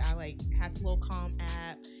meditated, I like had the little Calm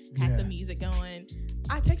app, had the music going.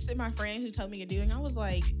 I texted my friend who told me to do it, and I was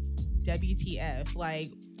like, WTF, like,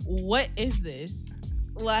 what is this?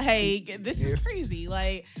 Like, this is crazy.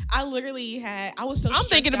 Like, I literally I was so I'm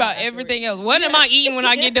thinking stressed about out everything afterwards. else. What am I eating when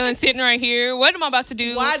I get done sitting right here? What am I about to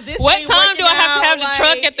do? Why this What ain't time do I have to have working the out? truck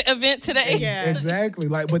Like- at the event today? Yeah. Exactly.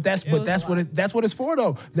 Like, but that's was what a lot. that's what it's for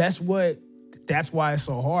though. That's why it's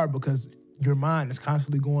so hard, because your mind is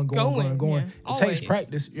constantly going. Going, It yeah. takes Always.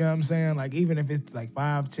 practice. You know what I'm saying? Like even if it's like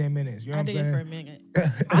 5-10 minutes. You know I what I'm did saying? it for a minute.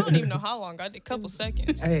 I don't even know how long. I did a couple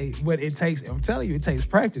seconds. Hey, but it takes, I'm telling you, it takes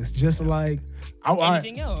practice. Just like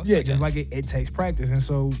Anything else, Yeah, I just guess. like it takes practice. And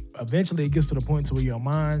so eventually it gets to the point to where your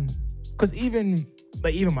mind, because even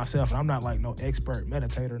myself, and I'm not like no expert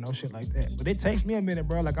meditator, no shit like that. But it takes me a minute,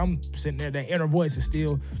 bro. Like I'm sitting there, that inner voice is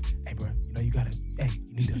still, hey, bro, you gotta,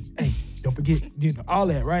 you need to, don't forget, all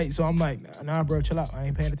that, right? So I'm like, nah, bro, chill out. I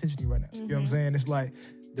ain't paying attention to you right now. You know what I'm saying? It's like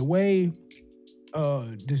the way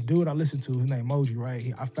this dude I listen to, his name Moji, right?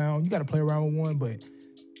 I found, you got to play around with one, but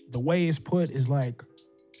the way it's put is like,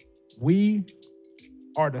 we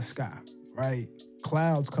are the sky, right?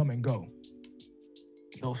 Clouds come and go.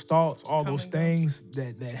 Those thoughts, all Come those and go. things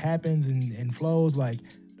that happens and flows, like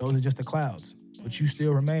those are just the clouds. But you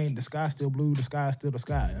still remain, the sky's still blue, the sky's still the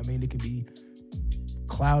sky. I mean, it could be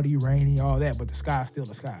cloudy, rainy, all that, but the sky's still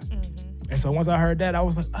the sky. And so once I heard that, I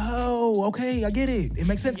was like, oh, okay, I get it. It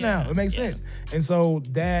makes sense now. It makes sense. And so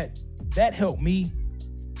that helped me.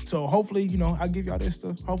 So hopefully, I give y'all this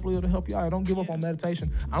stuff. Hopefully it'll help y'all. Don't give up on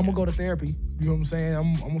meditation. I'm gonna go to therapy. You know what I'm saying?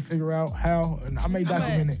 I'm gonna figure out how, and I may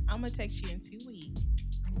document it. I'm gonna text you in 2 weeks.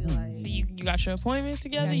 Be like, So you got your appointment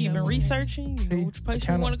together. Yeah, You've been yeah. researching. You See, know which place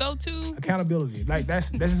you want to go to. Accountability. Like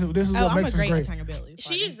this is oh, what I'm makes a us great great. accountability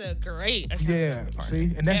partner. She's a great accountability Yeah, partner. see,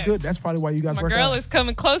 and that's Yes. good. That's probably why you guys My work girl out. is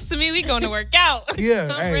coming close to me. We going to work out.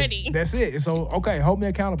 Yeah, I'm hey, ready. That's it. So okay, hold me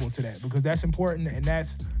accountable to that, because that's important, and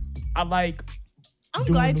I like. I'm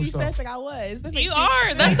doing glad new you stuff. said like I was. That makes You me-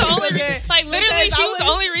 are. That's the only reason. Okay. Like literally, Because she I was the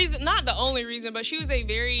only reason. Not the only reason, but she was a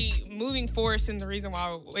very moving force in the reason why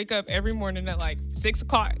I would wake up every morning at like 6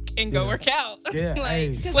 o'clock and go Yeah. work out. Yeah, like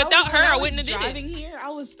hey. 'Cause without her, when I was wouldn't have did it. driving here, I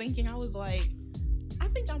was thinking, I was like, I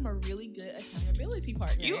think I'm a really good accountability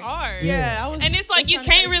partner. You are. Yeah, I was. And it's like you trying to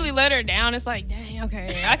can't think. really let her down. It's like, dang,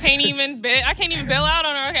 okay, I can't even bail out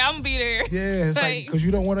on her. Okay, I'm gonna be there. Yeah, it's like because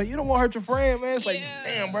you don't want to hurt your friend, man. It's like, Yeah.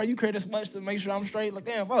 damn, bro, you care this much to make sure I'm straight. Like,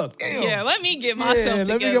 damn, fuck, damn. Yeah, let me get myself Yeah, together.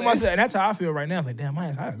 let me get myself. And that's how I feel right now. It's like, damn,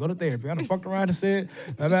 I gotta go to therapy. I done fucked around and said,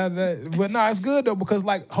 but no, it's good though, because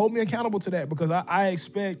like, hold me accountable to that, because I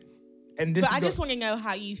expect, and this But is I just want to know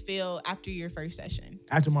how you feel after your first session.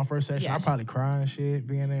 after my first session, Yeah. I probably cry and shit,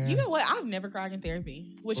 being there. You know what? I've never cried in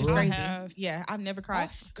therapy, which is Really? crazy. I have. Yeah, I've never cried.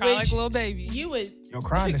 Cry like Which a little baby. You would. Yo,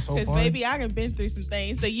 crying is so Because fun. baby, I done been through some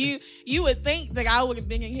things. So you would think that I would have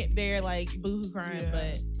been in there like boohoo crying, Yeah.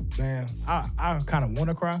 but Man, I kind of want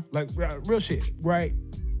to cry, like real shit, right?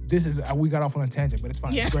 This is we got off on a tangent, but it's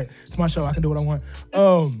fine. Yeah. It's great. It's my show. I can do what I want.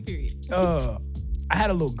 period. I had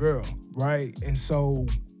a little girl, right? And so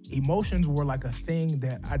emotions were like a thing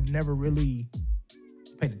that I'd never really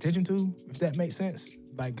paid attention to, if that makes sense.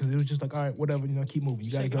 Like, because it was just like, all right, whatever, keep moving.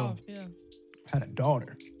 You got to Shake it go. off, yeah. I had a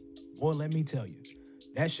daughter. Boy, let me tell you,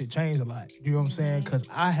 that shit changed a lot. You know what I'm saying? Because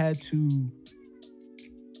I had to,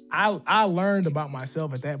 I learned about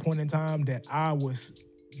myself at that point in time that I was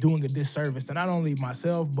doing a disservice to not only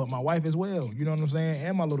myself, but my wife as well. You know what I'm saying?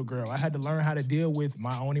 And my little girl. I had to learn how to deal with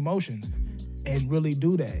my own emotions and really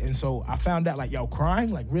do that. And so I found out, like, yo,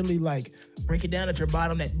 crying, like, really, like, break it down at your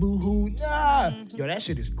bottom, that boo-hoo, nah. Yo, that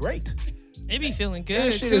shit is great. It be feeling That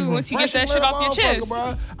good shit is too once you get that refreshing, shit off your little chest.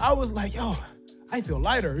 motherfucker, bro. I was like, yo, I feel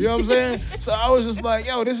lighter. You know what I'm saying? So I was just like,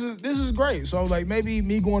 yo, this is great. So I was like, maybe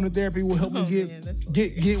me going to therapy will help me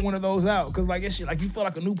get one of those out. Cause like it's shit, like you feel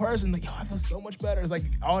like a new person. Like, yo, I feel so much better. It's like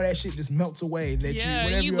all that shit just melts away. That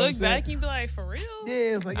you look back and you be like, for real?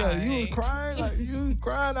 Yeah, it's like, yo, you was crying, like you was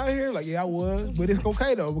crying out here. Like, yeah, I was, but it's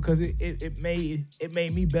okay though because it made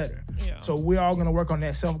me better. Yeah. So we're all gonna work on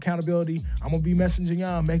that self accountability. I'm gonna be messaging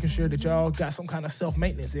y'all, making sure that y'all got some kind of self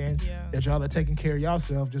maintenance in. Yeah. That y'all are taking care of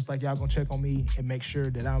yourself, just like y'all gonna check on me and make sure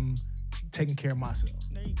that I'm taking care of myself.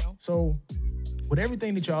 There you go. So with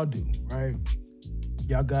everything that y'all do, right?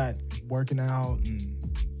 Y'all got working out and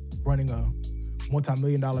running a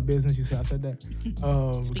multi-million-dollar business. You see, I said that.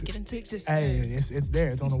 Speak it into existence. Hey, it's there.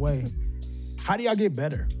 It's on the way. How do y'all get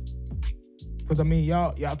better? Because I mean,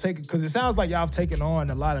 y'all take it. Because it sounds like y'all have taken on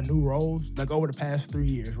a lot of new roles, like over the past 3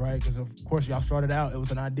 years, right? Because of course y'all started out, it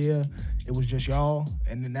was an idea, it was just y'all,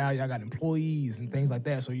 and then now y'all got employees and things like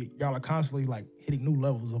that. So y'all are constantly like hitting new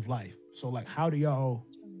levels of life. So like, how do y'all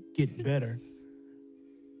get better?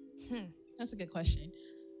 That's a good question.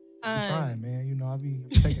 I'm trying, man. You know, I be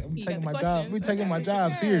taking my job. We taking my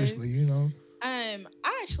job seriously. You know. I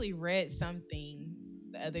actually read something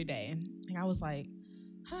the other day, and I was like,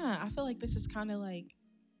 I feel like this is kind of like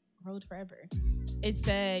Road Forever. It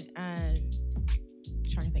said, I'm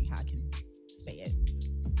trying to think how I can say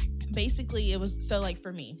it. Basically, it was, so like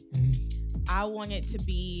for me, I wanted to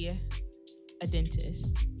be a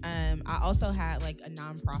dentist. I also had like a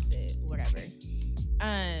nonprofit, whatever.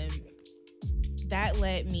 That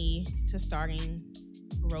led me to starting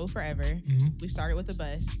Road Forever. We started with a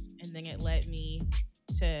bus, and then it led me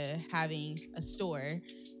to having a store.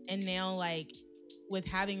 And now, like, with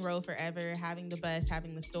having Road Forever, having the bus,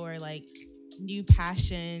 having the store, like, new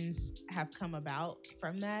passions have come about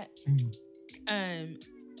from that.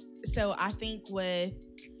 So I think with,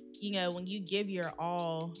 you know, when you give your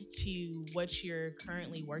all to what you're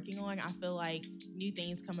currently working on, I feel like new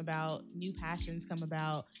things come about, new passions come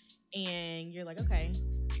about, and you're like, okay,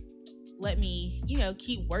 let me, you know,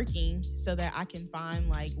 keep working so that I can find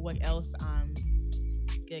like what else I'm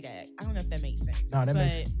good at. I don't know if that makes sense. No,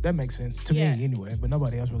 that makes sense to me anyway, but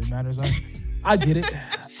nobody else really matters. I get it.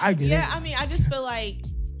 I get it. Yeah, I mean, I just feel like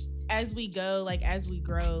as we go, like as we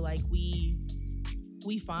grow, like we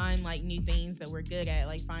find like new things that we're good at,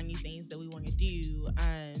 like find new things that we want to do.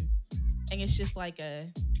 And it's just like a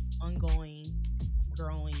ongoing,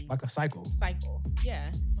 growing, like a cycle. Yeah.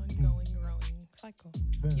 Ongoing, growing cycle.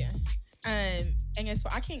 Yeah. And as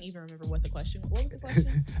for, I can't even remember what the question. What was the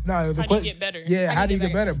question? No, how do you get better? Yeah, how do you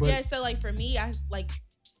get better? But yeah, so like for me, I like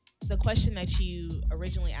the question that you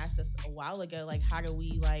originally asked us a while ago, like how do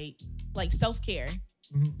we like self-care?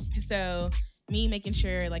 So me making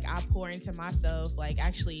sure like I pour into myself, like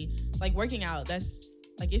actually like working out, that's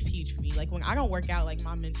like it's huge for me. Like when I don't work out, like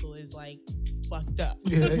my mental is like fucked up.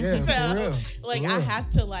 Yeah, so for real. Like I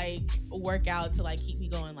have to like work out to like keep me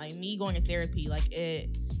going. Like me going to therapy, like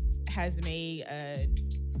it has made a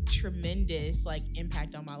tremendous like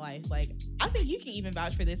impact on my life. Like I think you can even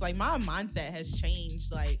vouch for this. Like my mindset has changed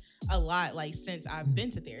like a lot like since I've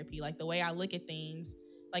been to therapy. Like the way I look at things,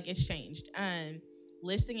 like it's changed.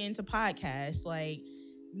 Listening to podcasts, like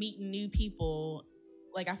meeting new people.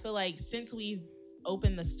 Like I feel like since we've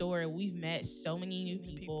opened the store, we've met so many new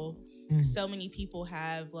people. So many people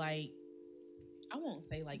have like, I won't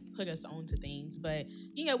say like put us on to things, but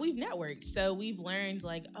you know, we've networked. So we've learned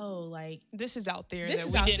like, oh, like this is out there this that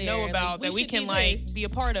is we out didn't there. know about, like, that we can like be a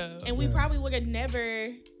part of. And we probably would have never,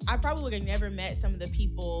 I probably would have never met some of the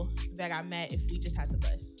people that I met if we just had the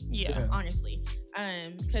bus. Yeah. Honestly.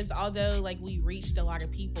 Because although like we reached a lot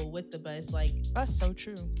of people with the bus, like that's so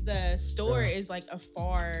true. The store is like a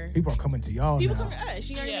far. People are coming to y'all People now. come to us.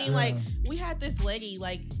 You know what I mean? Like we had this lady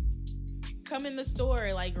like come in the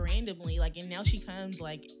store like randomly, like, and now she comes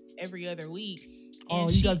like every other week. Oh,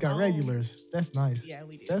 you guys got regulars. That's nice. Yeah,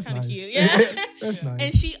 we do. That's Kinda nice. Cute. Yeah. That's nice.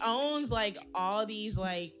 And she owns like all these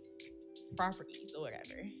like properties or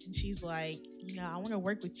whatever. And she's like, you know, I want to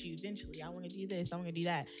work with you eventually. I want to do this. I want to do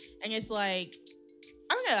that. And it's like,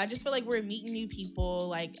 I don't know. I just feel like we're meeting new people.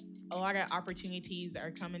 Like a lot of opportunities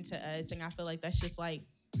are coming to us. And I feel like that's just like,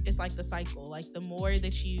 it's like the cycle. Like the more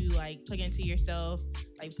that you like put into yourself,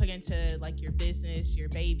 like put into like your business, your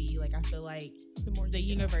baby, like I feel like the more the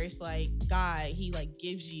universe, like God, he like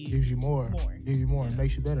gives you more. Gives you more. Yeah. And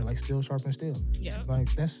makes you better. Like steel sharpens steel. Yeah. Like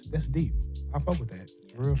that's deep. I fuck with that.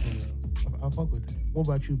 For real. I fuck with that. What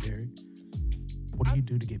about you, Barry? What do you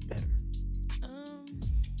do to get better?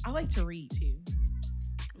 I like to read too.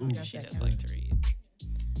 Ooh, she does like to read.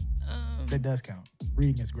 That does count.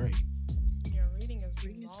 Reading is great. Yeah, reading is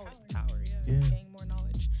knowledge power. Yeah. Gain more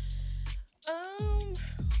knowledge.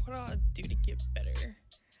 What do I do to get better?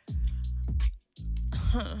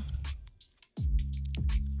 Huh.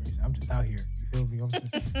 I'm just out here. You feel me?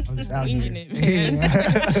 I'm just out here. Winging it,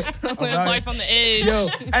 man. I'm living life on the edge. Yo,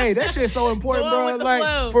 hey, that shit's so important, Going bro. with the Like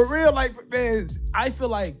flow. for real, like man, I feel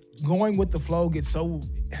like going with the flow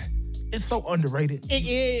it's so underrated. It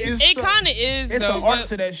is. It kind of is, It's though. an art but-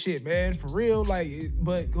 to that shit, man. For real, like.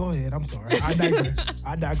 But go ahead. I'm sorry.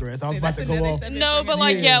 I digress. I was about to go off. No, but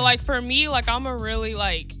like, Yeah. yeah, like for me, like I'm a really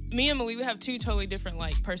like me and Malik, we have two totally different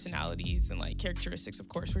like personalities and like characteristics. Of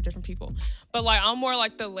course, we're different people, but like I'm more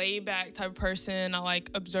like the laid back type of person. I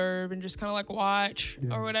like observe and just kind of like watch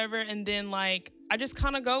or whatever, and then like I just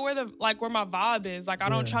kind of go where where my vibe is. Like I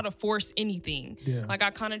don't try to force anything. Yeah. Like I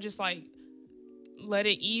kind of just like let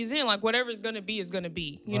it ease in. Like whatever's gonna be is gonna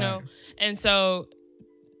be, you know. And so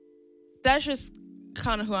that's just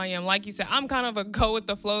kind of who I am. Like you said, I'm kind of a go with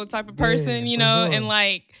the flow type of person, you for know, sure. and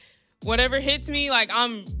like whatever hits me, like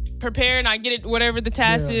I'm prepared and I get it, whatever the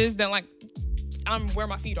task Yeah. is, then like I'm where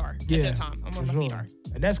my feet are at that time. I'm where for my feet sure. are.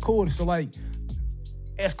 And that's cool. So like,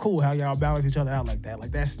 that's cool how y'all balance each other out like that.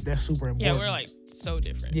 Like that's super important. Yeah, we're like so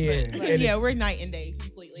different. Yeah. But, And Yeah, we're night and day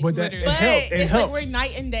completely. But that Literally. it, But help, it it's helps. like we're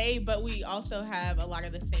night and day, but we also have a lot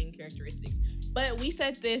of the same characteristics. But we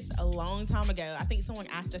said this a long time ago. I think someone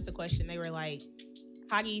asked us a question. They were like,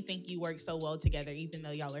 how do you think you work so well together, even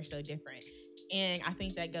though y'all are so different? And I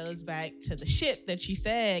think that goes back to the ship that you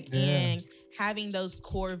said and having those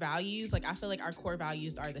core values. Like, I feel like our core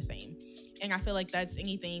values are the same. And I feel like that's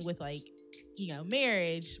anything with like, you know,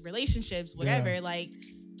 marriage, relationships, whatever. Like,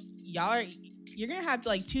 you're gonna have to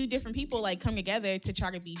like two different people like come together to try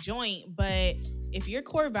to be joint, but if your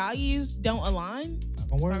core values don't align,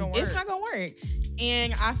 it's not gonna work.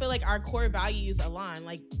 And I feel like our core values align.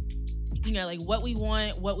 Like, you know, like what we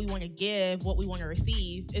want to give, what we want to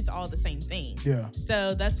receive, it's all the same thing. Yeah.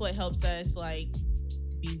 So that's what helps us like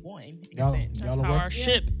be one. in a Y'all- sense. that's Y'all how work- our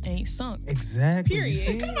ship ain't sunk. Exactly. Period. You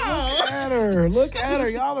see? Come Look on. at her. Look at her.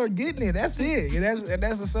 Y'all are getting it. That's it. And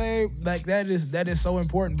that's the same. Like that is so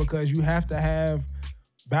important because you have to have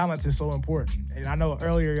balance is so important. And I know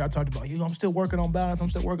earlier y'all talked about, I'm still working on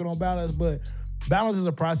balance. But balance is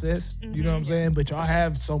a process. You know what I'm saying? But y'all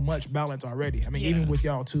have so much balance already. I mean, even with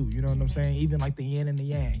y'all too. You know what I'm saying? Even like the yin and the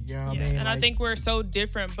yang. You know what I mean? And like, I think we're so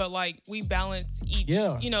different, but like we balance each,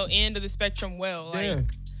 you know, end of the spectrum well. Like,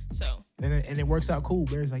 so. And it works out cool.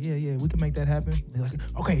 Barry's like, yeah, we can make that happen. They're like,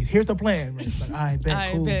 okay, here's the plan. It's like, all right, bet, All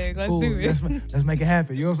right, cool, bet, let's cool. do it. Let's make it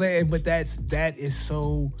happen. You know what I'm saying? But that is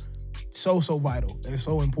so vital. It's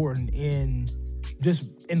so important in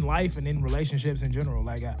just in life and in relationships in general.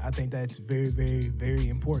 Like I think that's very, very, very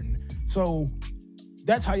important. So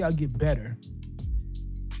that's how y'all get better.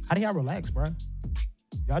 How do y'all relax, bro?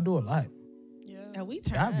 Y'all do a lot. Yeah, we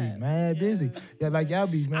turn Y'all up. be mad busy. Yeah, like y'all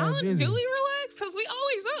be mad busy. Do we relax? Because we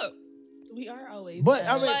always up. We are always. But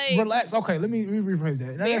I mean, Like- relax. Okay, let me rephrase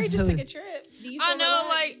that. Not Barry just necessarily- took a trip. Do you I feel know, relaxed?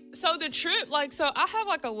 like, so the trip, like, so I have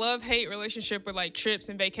like a love-hate relationship with like trips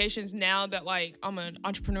and vacations now that like I'm an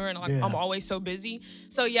entrepreneur and like I'm always so busy.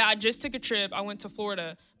 So yeah, I just took a trip. I went to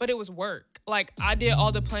Florida, but it was work. Like I did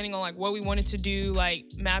all the planning on like what we wanted to do, like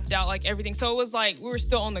mapped out like everything. So it was like we were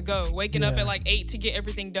still on the go, waking up at like 8 to get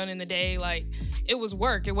everything done in the day. Like it was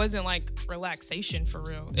work. It wasn't like relaxation for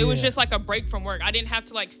real. It was just like a break from work. I didn't have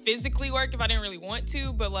to like physically work if I didn't really want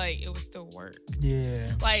to, but like it was still work.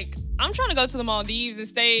 Yeah. Like, I'm trying to go to the Maldives and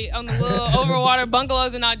stay on the little overwater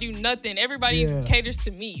bungalows and not do nothing. Everybody caters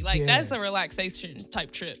to me. Like, that's a relaxation type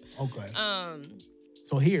trip. Okay.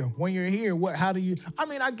 So when you're here, how do you, I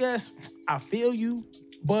mean, I guess I feel you,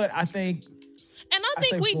 but I think. And I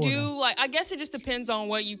think we Florida. do, like, I guess it just depends on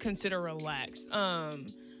what you consider relax.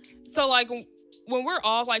 So, like, when we're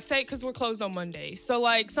off, like, say, because we're closed on Monday. So,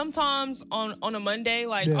 like, sometimes on a Monday,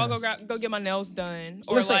 like, I'll go get my nails done.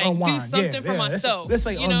 Or, Let's say like, unwind. do something for myself. Let's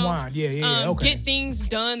say you know? unwind. Yeah, okay. Get things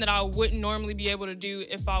done that I wouldn't normally be able to do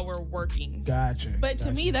if I were working. Gotcha. But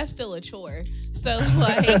to me, that's still a chore. So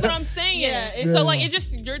like, That's what I'm saying. Yeah, So like, it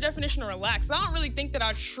just your definition of relax. I don't really think that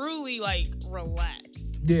I truly like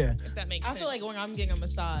relax. Yeah. If that makes I sense. feel like when I'm getting a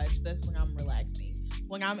massage, that's when I'm relaxing.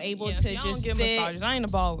 When I'm able to see, I just don't get sit. massages. I ain't a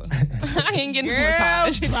baller. I ain't getting a Girl,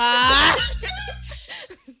 massage. bye.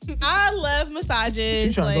 I love massages.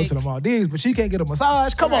 She's trying to go to the Maldives, but she can't get a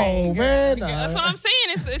massage. Come Right, on, man. That's what I'm saying.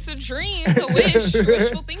 It's a dream. It's a wish.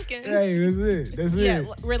 Wishful thinking. Hey, that's it. That's Yeah, it.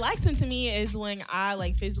 relaxing to me is when I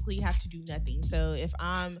like physically have to do nothing. So if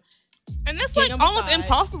I'm And that's Getting like a almost massage.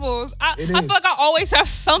 impossible. I It feel is. like I always have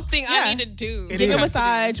something Yeah. I need to do. It getting a is.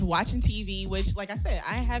 massage, watching TV, which, like I said,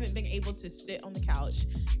 I haven't been able to sit on the couch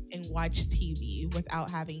and watch TV without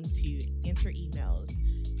having to enter emails,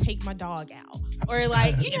 take my dog out, or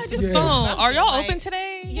like just Yeah. Phone. something, Are y'all like, open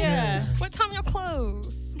today? Yeah. What time y'all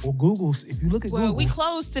close? Well, Google. If you look at Well, Google, we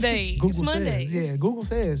closed today. Google It's Monday. says, yeah, Google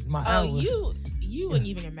says my Oh, hours. you wouldn't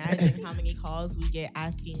even imagine how many calls we get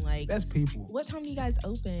asking like, That's people. what time do you guys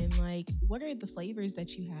open? Like, what are the flavors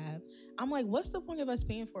that you have? I'm like, what's the point of us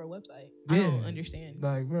paying for a website? I don't understand.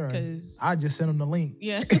 Like, bro, 'Cause- I just sent them the link.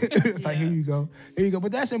 Yeah. It's like, Yeah. here you go. Here you go.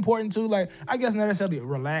 But that's important too. Like, I guess not necessarily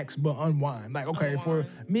relax, but unwind. Like, okay, for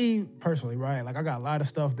Unwind. me personally, right? Like, I got a lot of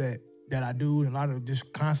stuff that I do and a lot of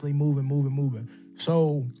just constantly moving.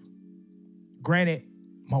 So, granted,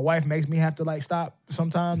 my wife makes me have to like stop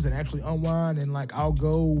sometimes and actually unwind, and like I'll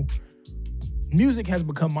go. Music has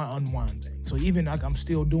become my unwind thing. So even like I'm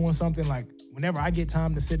still doing something, like whenever I get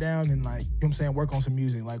time to sit down and like, you know what I'm saying, work on some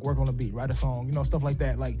music, like work on a beat, write a song, stuff like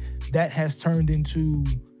that. Like that has turned into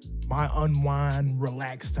my unwind,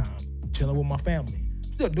 relax time, chilling with my family.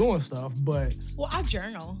 Still doing stuff, but Well, I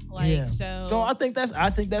journal. Like, so I think that's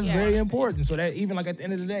Yeah. very important. So that even like at the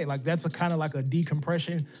end of the day, like that's a kind of like a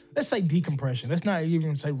decompression. Let's say decompression. Let's not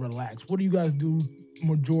even say relax. What do you guys do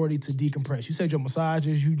majority to decompress? You said your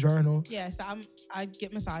massages, you journal. Yeah, so I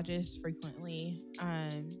get massages frequently.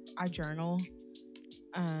 I journal.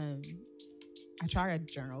 I try to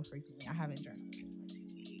journal frequently. I haven't journaled in like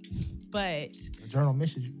 2 weeks, but The journal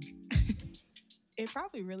misses you. it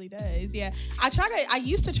probably really does. Yeah, I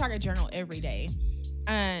used to try to journal every day,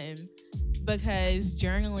 because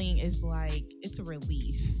journaling is like, it's a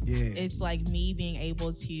relief. Yeah. It's like me being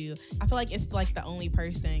able to, I feel like it's like the only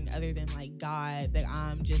person other than like God that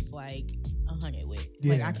I'm just like 100 with.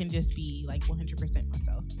 Like Yeah. I can just be like 100%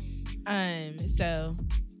 myself. So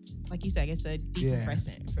like you said, it's a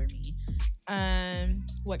decompressant for me.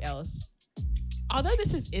 What else? Although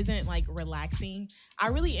this isn't like relaxing, I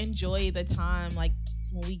really enjoy the time like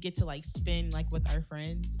when we get to like spend like with our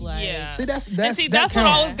friends. Like, Yeah. See, that's And that that's what I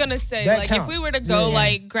counts. was gonna say. That Like counts. if we were to go Yeah.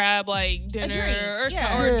 like grab like dinner drink, or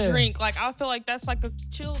yeah. or Yeah. drink, like I feel like that's like a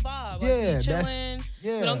chill vibe. Like Yeah, we that's- chilling.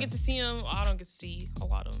 yeah. We don't get to see them. I don't get to see a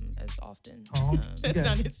lot of them as often. Oh, that yeah.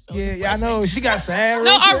 sounded so Yeah, I know. She got sad. No,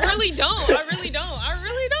 real I shit. really don't. I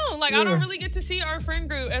really don't. Like I Yeah. don't really get to see our friend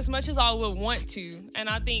group as much as I would want to. And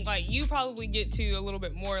I think like you probably get to a little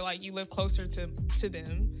bit more, like you live closer to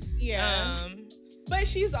them. Yeah.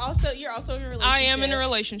 But you're also in a relationship. I am in a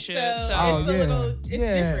relationship. So So, Oh, it's a yeah. little, it's Yeah,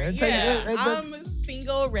 different. it's like- Yeah. but- I'm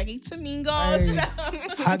single, ready to mingle. Hey,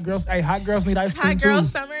 so. hot girls need ice cream Hot too. girl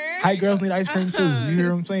summer. Hot girls need ice cream too. You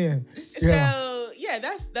hear what I'm saying? Yeah. So yeah,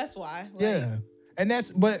 that's why. Like, Yeah. And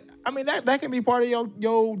but I mean that can be part of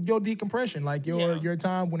your decompression, like your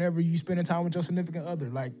time whenever you spending time with your significant other,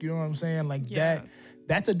 like you know what I'm saying, like Yeah.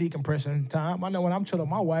 that's a decompression time. I know when I'm chilling with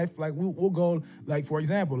my wife, like we'll go, like for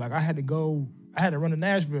example, like I had to run to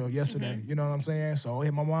Nashville yesterday. Mm-hmm. You know what I'm saying? So I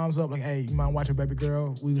hit my mom's up like, hey, you mind watching Baby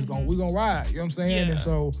Girl? We gonna ride. You know what I'm saying? Yeah. And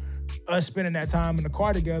so us spending that time in the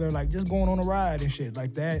car together, like just going on a ride and shit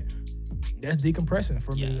like that. That's decompressing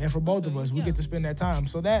for me Yeah. and for both of us. We get to spend that time.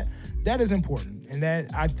 So that is important. And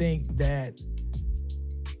that I think that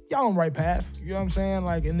y'all on the right path. You know what I'm saying?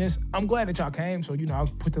 Like in this, I'm glad that y'all came. So, I'll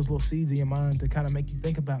put those little seeds in your mind to kind of make you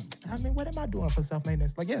think about, I mean, what am I doing for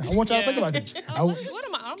self-maintenance? Like, yeah, I want y'all to think about this.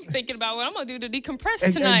 I'm thinking about what I'm gonna do to decompress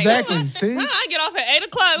Ex- tonight. exactly. What am I- See? I get off at 8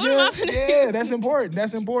 o'clock. What am I finna do? Yeah, that's important.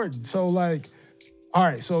 That's important. So like, all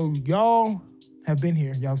right, so y'all have been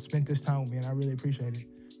here. Y'all spent this time with me and I really appreciate it.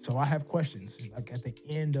 So I have questions like at the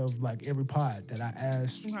end of like every pod that I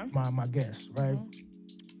ask my guests, right?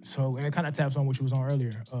 So, and it kind of taps on what you was on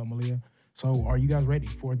earlier, Malia. So are you guys ready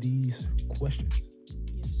for these questions?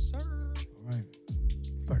 Yes, sir. All right.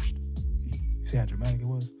 First, see how dramatic it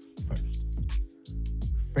was? First,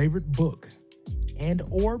 favorite book and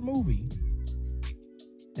or movie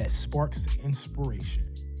that sparks inspiration.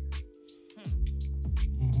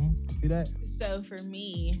 See that? So for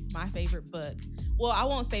me, my favorite book. Well, I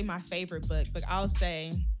won't say my favorite book, but I'll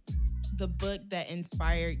say the book that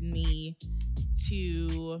inspired me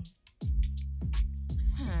to,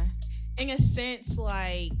 in a sense,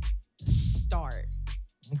 like start,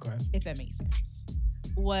 Okay. if that makes sense,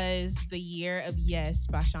 was The Year of Yes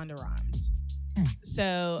by Shonda Rhimes.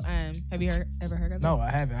 So, have you ever heard of it? No, I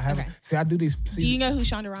haven't. Okay. See, I do these. Do you know who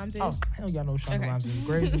Shonda Rhimes is? Oh, hell, y'all know Shonda Okay. Rhimes is.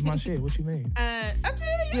 Grace is my shit. What you mean? Okay,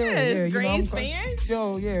 Yeah, yes, you know, I'm Grace quite- fan.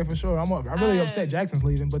 Yo, yeah, for sure. I'm really upset Jackson's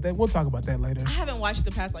leaving, but we'll talk about that later. I haven't watched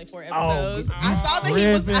the past like 4 Oh, episodes. you I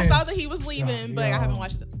tripping. saw that he was leaving, but I yo. haven't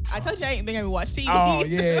watched it. I told you I ain't been able to watch TV. Oh,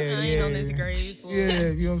 yeah, I ain't yeah. on this Grace. Yeah,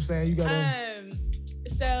 you know what I'm saying? You gotta.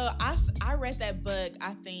 So I read that book.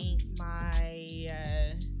 I think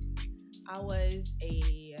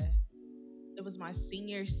it was my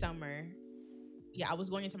senior summer. Yeah, I was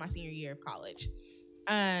going into my senior year of college.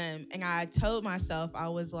 And I told myself, I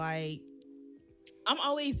was like, I'm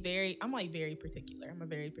like very particular. I'm a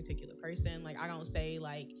very particular person. Like I don't say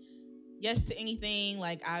like yes to anything.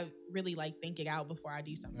 Like I really like think it out before I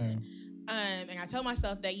do something. And I told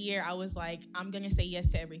myself that year, I was like, I'm gonna say yes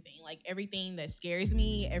to everything. Like everything that scares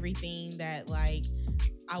me, everything that like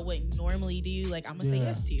I wouldn't normally do, like I'm gonna say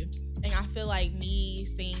yes to. And I feel like me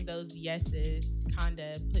saying those yeses kind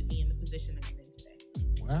of put me in the position that I'm in today.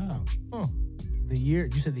 Wow. Huh.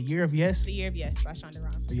 You said the Year of Yes? The Year of Yes by Shonda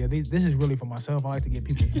Rhimes. So yeah, this is really for myself. I like to get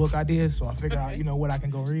people book ideas, so I figure out, what I can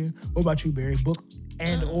go read. What about you, Barry? Book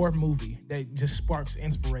and or movie that just sparks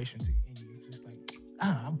inspiration in you. Just like,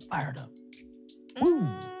 I'm fired up. Woo.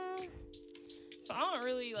 So I don't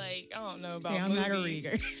really I don't know about I'm movies. not a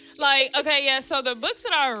reader. Like, okay, yeah, so the books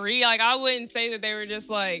that I read, like, I wouldn't say that they were just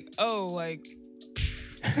like, oh, like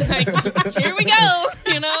here we go,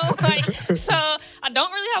 like, so I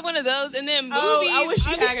don't really have one of those. And then movies. I wish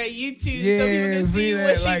you had a YouTube so people could see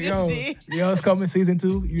what she like, just did. It's coming season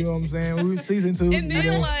 2. You know what I'm saying? Season 2. And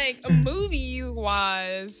then, like,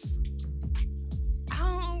 movie-wise,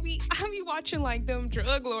 I be watching like them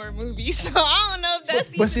drug lord movies, so I don't know if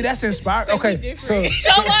that's. But see, that's inspired. Okay, so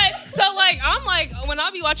I'm like, when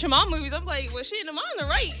I be watching my movies, I'm like, well, shit, am I on the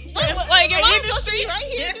right? Like, am I supposed to be right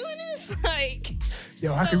here doing this? Like,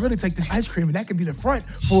 I can really take this ice cream and that can be the front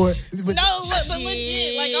for. But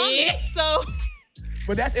legit, like, so.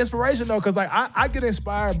 But that's inspiration though, because like I get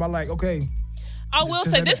inspired by like, okay. I will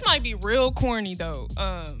say this might be real corny though.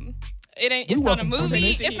 It's not a movie.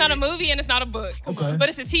 It's not a movie and it's not a book. Okay. But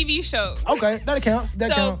it's a TV show. Okay, that counts.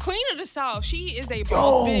 That counts. Queen of the South, she is a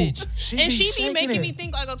boss bitch. She be making me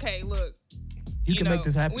think like, okay, look. You can make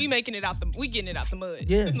this happen. We getting it out the mud.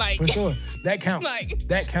 Yeah, like, for sure. That counts.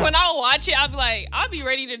 That counts. When I watch it, I'll be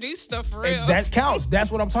ready to do stuff for real. And that counts.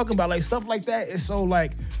 That's what I'm talking about. Like stuff like that is so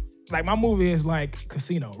like my movie is like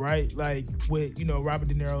Casino, right? Like with Robert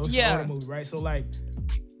De Niro. It's an older movie, right? So like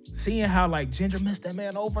seeing how like Ginger missed that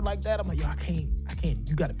man over like that, I'm like, I can't.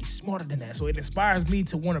 You got to be smarter than that. So it inspires me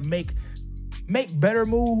to want to make better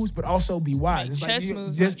moves, but also be wise. Like it's chess like,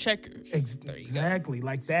 moves, just checkers. Exactly,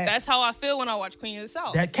 like that. That's how I feel when I watch Queen of the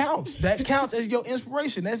South. That counts. That counts as your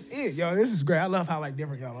inspiration. That's it, yo. This is great. I love how like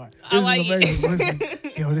different y'all are. I like is amazing.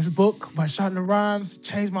 Listen, this book by Shonda Rhimes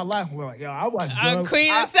changed my life. We're like, I watch drugs.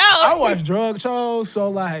 Queen of the South. I watch drug shows, so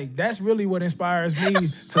like that's really what inspires me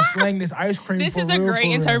to slang this ice cream. This is a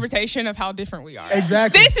great interpretation of how different we are.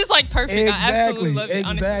 Exactly. This is like perfect. I absolutely love it.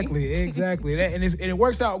 Exactly. And it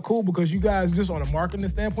works out cool because you guys just on a marketing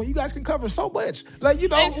standpoint, you guys can cover so much. Like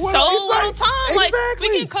it's little time. Exactly. Like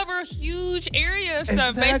we can cover a huge area of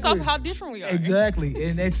stuff based off how different we are. Exactly,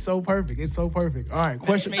 and it's so perfect. It's so perfect. All right,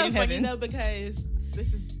 question. It's so funny though because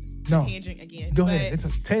this is tangent again. Go ahead.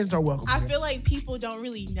 Tangents are welcome. I feel like people don't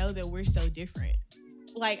really know that we're so different.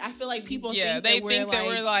 Like I feel like people think that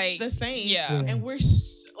we're like the same. Yeah. And we're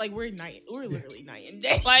literally night and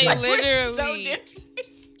day. Like literally. We're so different.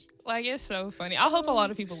 Like, it's so funny. I hope a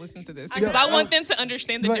lot of people listen to this because I want them to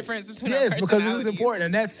understand the difference between our personalities. Yes, because this is important,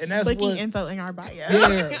 and that's looking info in our bio.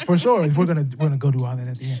 Yeah, for sure. We're gonna go do all that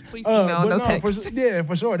at the end. Please email, no text.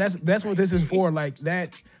 For sure. That's what this is for. Like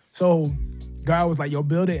that. So God was like, "Yo,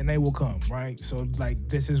 build it, and they will come." Right. So like,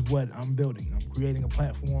 this is what I'm building. I'm creating a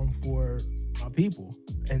platform for my people,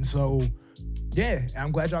 and so yeah,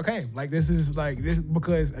 I'm glad y'all came. Like, this is like this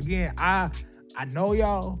because again, I know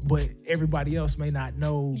y'all, but everybody else may not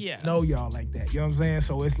know y'all like that. You know what I'm saying?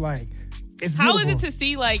 So it's like, it's how beautiful. is it to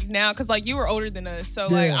see like now? Because like you were older than us, so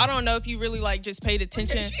like I don't know if you really like just paid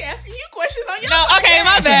attention. Okay, she asking you questions on your. No, okay,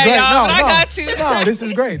 my bad, y'all. But I got you. No, this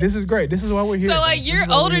is great. This is why we're here. So like you're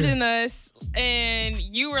older than us, and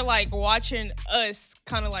you were like watching us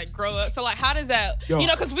kind of like grow up. So like, how does that?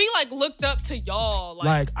 Because we like looked up to y'all.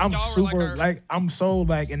 Like I'm super I'm so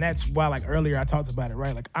like, and that's why like earlier I talked about it,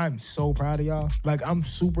 right? Like I'm so proud of y'all. Like I'm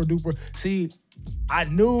super duper. See, I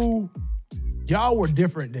knew y'all were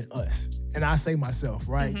different than us. And I say myself,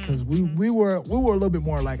 right? Because we were a little bit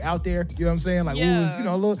more like out there, you know what I'm saying? Like we was, a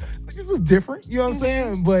little, like, it was different, you know what I'm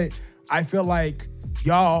saying? But I feel like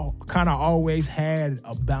y'all kind of always had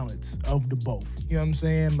a balance of the both. You know what I'm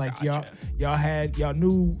saying? Like y'all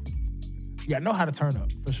know how to turn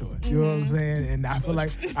up for sure. You know what I'm saying? And I feel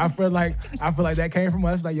like that came from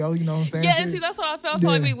us. Like, yo, you know what I'm saying? Yeah, and see, that's what I felt. I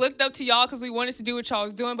felt like we looked up to y'all because we wanted to do what y'all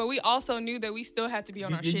was doing, but we also knew that we still had to be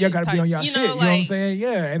on our shit. Y'all gotta be on y'all shit. You know what I'm saying?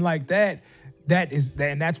 Yeah, and like that is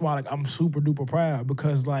that, and that's why like I'm super duper proud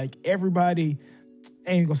because like everybody.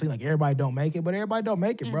 I ain't gonna say like everybody don't make it, but everybody don't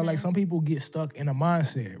make it, bro. Like some people get stuck in a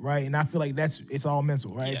mindset, right? And I feel like it's all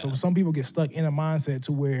mental, right? Yeah. So some people get stuck in a mindset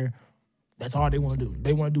to where That's all they want to do.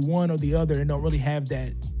 They want to do one or the other and don't really have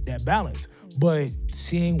that balance. But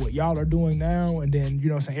seeing what y'all are doing now, and then, you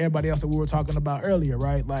know what I'm saying, everybody else that we were talking about earlier,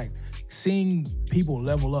 right? Like, seeing people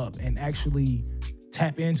level up and actually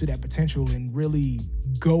tap into that potential and really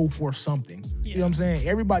go for something. You know what I'm saying?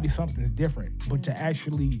 Everybody's something's different. But to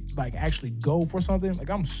actually go for something, like,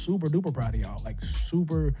 I'm super duper proud of y'all. Like,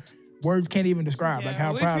 super... Words can't even describe like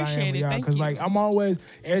how proud I am of y'all. Because like I'm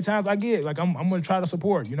always, every times I get, like I'm gonna try to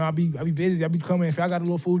support. You know, I be busy. I be coming. If I got a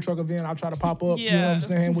little food truck event, I'll try to pop up. You know what I'm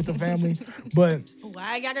saying, with the family. But why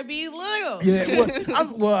I gotta be little?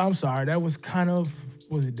 Yeah. I'm sorry. That was kind of,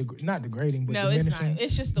 was it not degrading, but diminishing? It's not.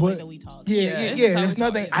 It's just the way that we talk. Yeah. There's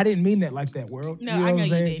nothing. I didn't mean that like that, world. No, you know I know what I'm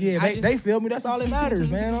saying? you didn't. Yeah, they feel me. That's all that matters,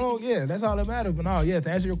 man. Oh yeah, that's all that matters. But no, to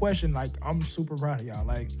answer your question, like I'm super proud of y'all.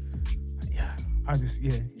 Like. I just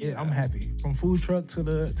I'm happy. From food truck to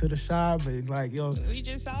the shop, and like we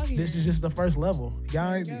just out here. This is just the first level.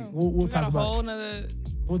 Y'all, we'll talk about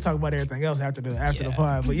we'll talk about everything else after the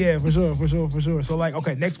pod. But yeah, for sure. So like,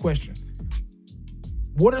 okay, next question.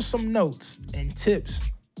 What are some notes and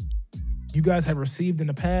tips you guys have received in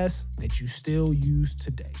the past that you still use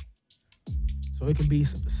today? So it can be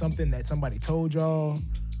something that somebody told y'all,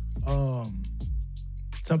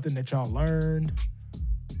 something that y'all learned.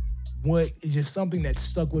 What is just something that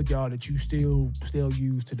stuck with y'all that you still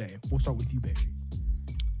use today? We'll start with you, baby.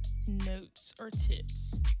 Notes or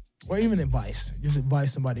tips, or even advice. Just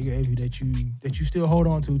advice somebody gave you that you still hold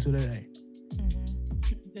on to today.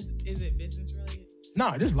 Mm-hmm. Is it business related?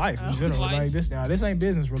 No, just life in general. Like this ain't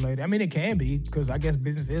business related. I mean, it can be because I guess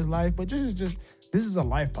business is life, but this is a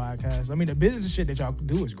life podcast. I mean, the business shit that y'all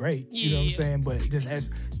do is great. You know what I'm saying? But just as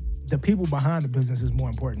the people behind the business is more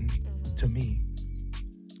important to me.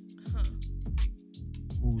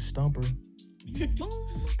 Ooh, Stumper.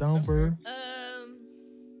 Stumper.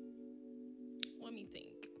 Let me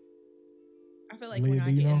think. I feel like when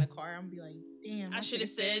I get in the car, I'm gonna be like, damn, I should have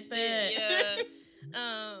said that.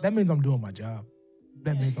 Yeah. That means I'm doing my job.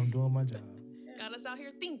 Got us out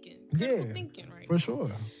here thinking. Thinking, right? For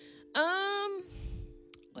sure.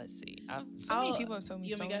 Let's see. So many people have told me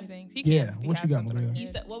so many things. What you got, Malia? You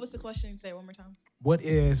said, what was the question? Say it one more time. What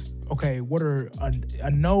are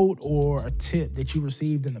a note or a tip that you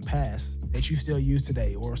received in the past that you still use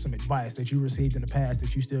today, or some advice that you received in the past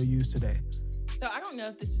that you still use today? So I don't know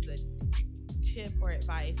if this is a tip or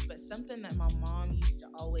advice, but something that my mom used to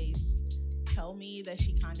always tell me that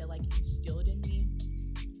she kind of like instilled in me.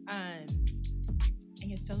 And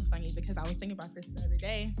it's so funny because I was thinking about this the other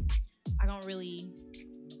day.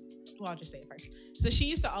 I'll just say it first. So she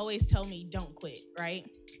used to always tell me, don't quit, right?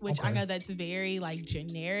 Which I know that's very like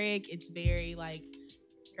generic. It's very like,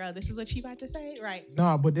 girl, this is what she about to say, right?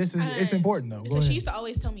 No, but this is, it's important though. So she used to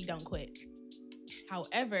always tell me, don't quit.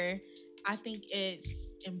 However, I think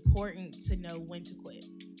it's important to know when to quit.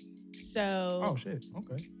 So. Oh shit.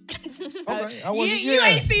 Okay. You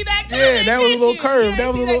ain't see that coming. Yeah, that was a little curve. That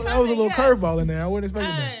was a little curveball in there. I wasn't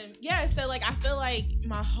expecting that. Yeah, so like I feel like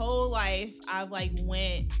my whole life I've like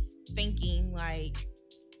went thinking like,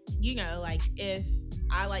 like if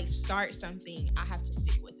I like start something, I have to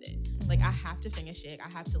stick with it. Like I have to finish it. I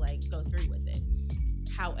have to like go through with it.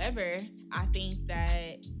 However, I think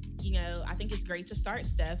that, I think it's great to start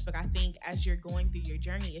stuff, but I think as you're going through your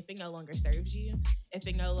journey, if it no longer serves you, if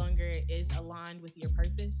it no longer is aligned with your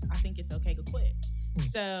purpose, I think it's okay to quit.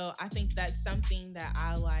 So I think that's something that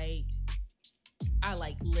I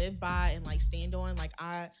live by and like stand on. Like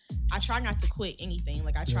I try not to quit anything.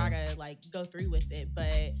 Like I try to like go through with it.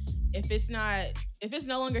 But if it's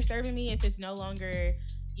no longer serving me, if it's no longer,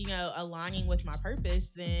 aligning with my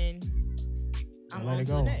purpose, then I'm on to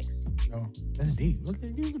the next. Oh, that's deep. Look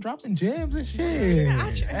at you dropping gems and shit. Yeah,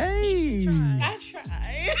 I try. I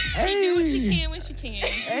try. She do what she can when she can.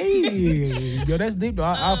 Hey, yo, that's deep though.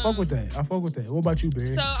 I'll fuck with that. What about you, Barry?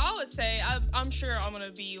 So I would say I'm sure I'm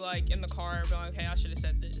gonna be like in the car and be like, okay, I should have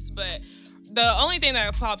said this. But the only thing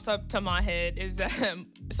that pops up to my head is that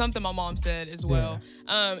something my mom said as well.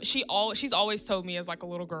 Yeah. She's always told me as like a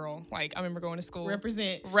little girl, like I remember going to school,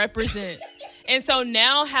 represent. And so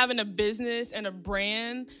now having a business and a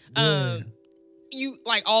brand, you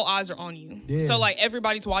like all eyes are on you. Yeah. So like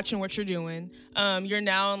everybody's watching what you're doing. You're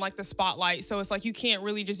now in like the spotlight. So it's like you can't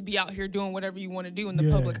really just be out here doing whatever you want to do in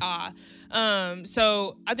the public eye.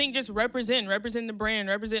 So I think just representing the brand,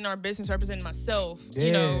 representing our business, representing myself,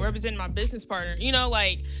 representing my business partner,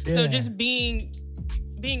 so just being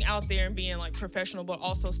being out there and being like professional, but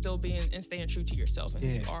also still being and staying true to yourself and who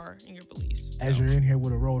you are and your beliefs. As you're in here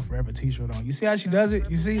with a Road Forever t-shirt on. You see how she does it?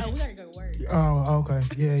 You see? Oh, we gotta go to work. Oh, okay.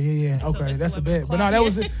 Yeah. Okay, it's that's a 11 bit. But no, o'clock. that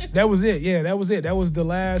was it. That was it. Yeah, that was it. That was the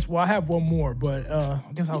last. Well, I have one more, but I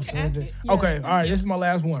guess I'll save it. Yeah. Okay, all right. This is my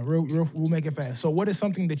last one. We'll make it fast. So, what is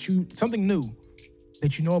something new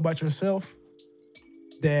that you know about yourself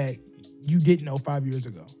that you didn't know 5 years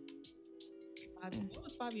ago? What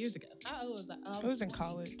was 5 years ago? How old was I? I was in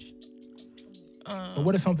college. So,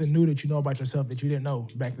 what is something new that you know about yourself that you didn't know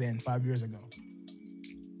back then 5 years ago?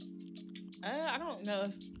 I don't know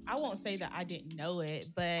if I won't say that I didn't know it,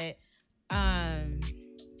 but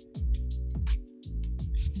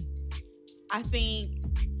I think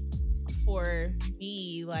for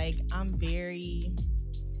me, like I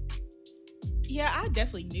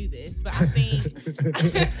definitely knew this, but I think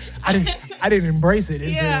I didn't embrace it.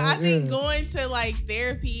 I think going to like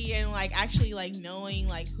therapy and like actually like knowing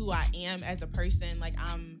like who I am as a person, like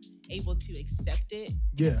I'm able to accept it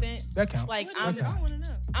in a sense. That counts. Like I want to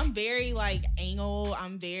know. I'm very like anal.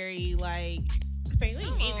 I'm very like saying we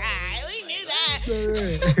knew that. We knew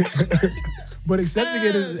that. But accepting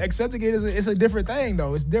it is a different thing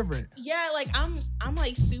though. It's different. Yeah, like I'm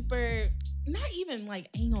like super not even like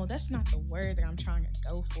anal. That's not the word that I'm trying to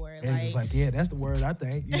go for. And like yeah, that's the word I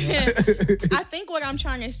think. You know? I think what I'm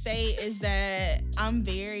trying to say is that I'm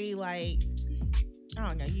very like I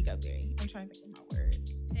don't know. You go, Barry. I'm trying to think of my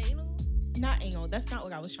words. Anal? Not anal. That's not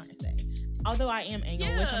what I was trying to say. Although I am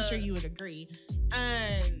anal, which I'm sure you would agree.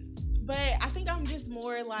 But I think I'm just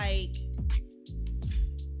more like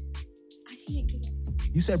I can't get it.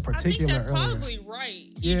 You said particular I think that's earlier. probably right.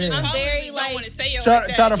 Yeah. You just I'm probably very, don't like, want to say it Try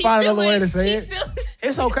like that. to She's find another way to feeling- say she's it. still-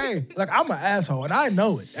 It's okay. Like I'm an asshole and I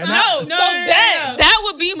know it. And No, No. that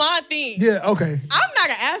would be my thing. yeah. Okay. I'm not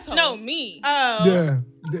an asshole. No, me. Oh. Yeah. I'm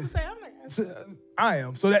not an asshole. So, I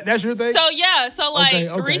am. So that's your thing. So yeah, so like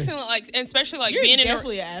Okay. recently, like and especially like You're being in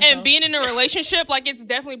definitely an asshole. and being in a relationship, like it's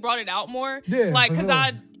definitely brought it out more. Yeah, like for because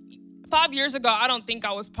sure. 5 years ago, I don't think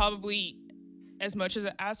I was probably as much as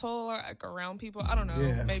an asshole or like around people. I don't know,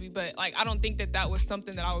 Yeah. maybe, but like I don't think that was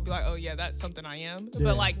something that I would be like, oh yeah, that's something I am. Yeah.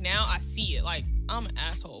 But like now I see it, like I'm an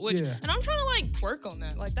asshole, which Yeah. and I'm trying to like work on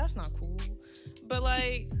that. Like that's not cool. But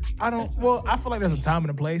like I don't. Well, I feel like there's a time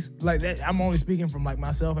and a place. Like that. I'm only speaking from like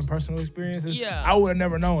myself and personal experiences. Yeah. I would have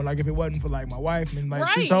never known. Like if it wasn't for like my wife and like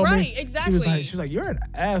she Right, told me, right, she exactly. was like, you're an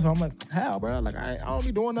asshole. I'm like, how, bro? Like I don't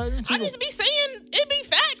be doing nothing. She I was- just be saying it be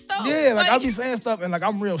facts though. yeah, like I be saying stuff and like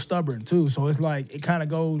I'm real stubborn too. So it's like it kind of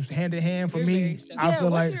goes hand in hand for You're me. very stubborn. I feel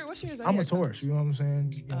what's like your zodiac I'm a sign? Taurus. You know what I'm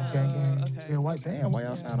saying? You know, gang. okay. Yeah, white. Damn, why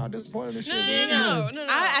y'all sound all disappointed and shit? No.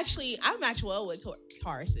 I match well with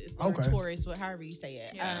Tauruses or Okay. Taurus, however you say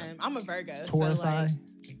it. Yeah. I'm a Virgo. Taurus so like,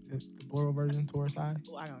 the plural version, Taurus I.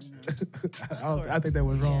 well, I don't know. I think that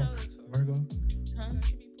was wrong. Virgo. Huh?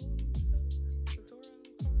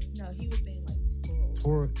 No, he was saying like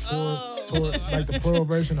plural. Like the plural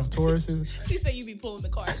version of Tauruses. She said you be pulling the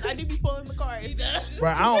cards. I do be pulling the cards. Bro,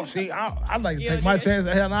 I don't see. I like to You take don't my do chance.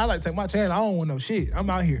 Hell, no, I like to take my chance. I don't want no shit. I'm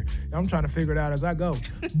out here. I'm trying to figure it out as I go.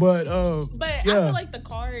 But But yeah. I feel like the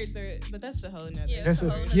cards are. But that's a whole nother. Yeah, That's a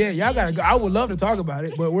whole nother y'all gotta go. I would love to talk about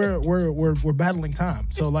it, but we're battling time.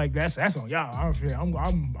 So like that's on y'all.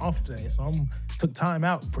 I'm off today, so I'm took time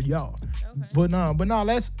out for y'all. Okay. But no,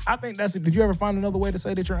 I think that's it. Did you ever find another way to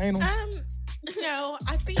say that you're anal? No,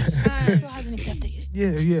 I think. Still hasn't accepted it.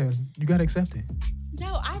 Yeah. You gotta accept it.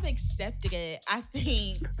 No, I've accepted it. I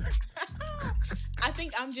think. I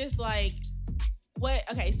think I'm just like, what?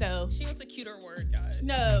 Okay, so She wants a cuter word, guys.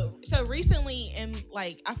 no. So recently, in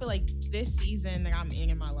like, I feel like this season that I'm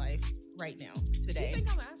in my life right now, You today.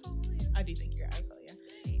 think I'm an asshole? Malia? I do think you're an asshole,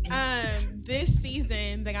 yeah. This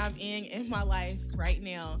season that I'm in my life right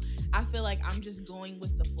now, I feel like I'm just going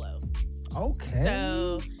with the flow. Okay.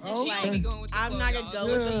 So And she like, ain't be going with the I'm flow, not gonna y'all.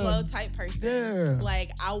 go with the Yeah. flow type person. Yeah. Like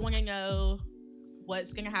I want to know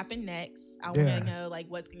what's gonna happen next. I want Yeah. to know like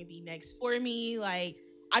what's gonna be next for me. Like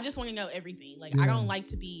I just want to know everything. Like Yeah. I don't like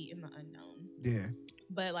to be in the unknown. Yeah.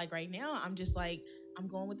 But like right now, I'm just like I'm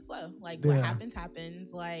going with the flow. Like Yeah. what happens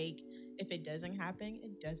happens. Like if it doesn't happen,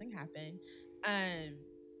 it doesn't happen.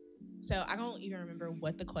 So I don't even remember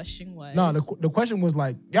what the question was. No, the question was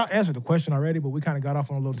like y'all answered the question already, but we kind of got off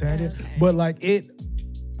on a little tangent. Okay. But like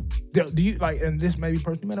do you like? And this may be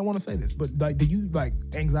personal. You may not want to say this, but like, do you like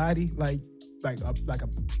anxiety?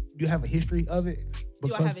 You have a history of it?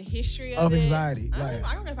 Do I have a history of of it? anxiety? I Like,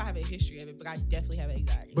 don't know if I have a history of it, but I definitely have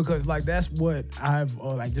anxiety. because like that's what I've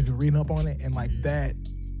like just been reading up on it, and like that,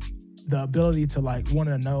 the ability to like want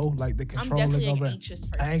to know like the I'm controlling definitely of an an anxious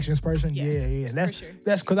person. anxious person. Yeah, Yeah. That's for sure.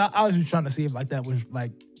 that's because I was just trying to see if like that was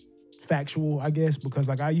like factual, I guess, because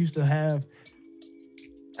like I used to have,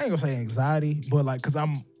 I ain't gonna say anxiety, but like, cause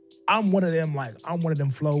I'm one of them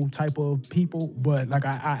flow type of people, but like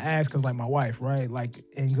I ask cause like my wife, right? Like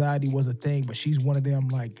anxiety was a thing, but she's one of them,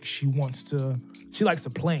 like she likes to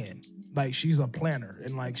plan. Like she's a planner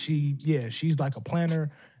and like she's like a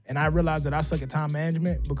planner. And I realized that I suck at time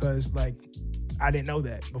management because like I didn't know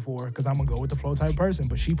that before because I'm a go with the flow type person.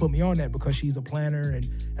 But she put me on that because she's a planner.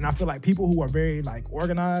 And I feel like people who are very like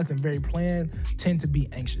organized and very planned tend to be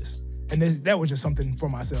anxious. And that was just something for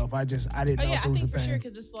myself. I didn't know if it was a thing. For sure,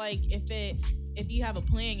 because it's like if you have a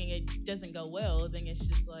plan and it doesn't go well, then it's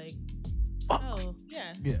just like, fuck. Oh,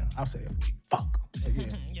 yeah. Yeah, I'll say it. Fuck. Yeah,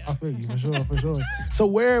 Yeah. I feel you for sure. So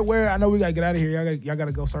where I know we gotta get out of here. Y'all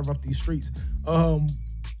gotta go serve up these streets.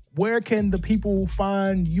 Where can the people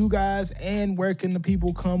find you guys and where can the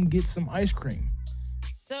people come get some ice cream?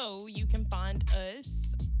 So you can find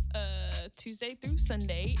us Tuesday through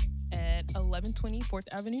Sunday at 1120 4th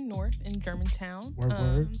Avenue North in Germantown.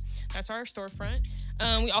 Word. That's our storefront.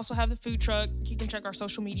 We also have the food truck. You can check our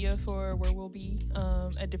social media for where we'll be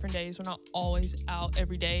at different days. We're not always out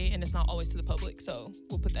every day, and it's not always to the public. So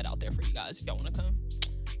we'll put that out there for you guys if y'all want to come.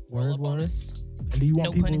 Roll up on us. And do you want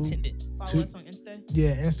no people pun intended. Follow us on Insta.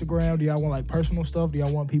 Yeah, Instagram. Do y'all want like personal stuff? Do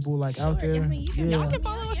y'all want people like out there? I mean, Y'all can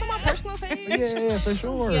follow us on my personal page. Yeah, for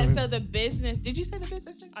sure. Yeah, so the business, did you say the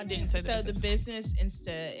business Instagram? I didn't say the So business. the business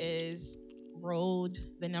Insta is rolled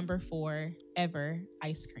 4 ever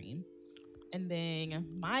ice cream. And then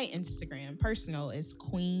my Instagram personal is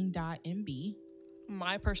queen.mb.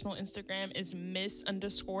 My personal Instagram is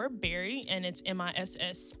miss_Barry, and it's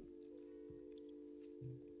MISS.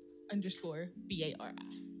 _BARI.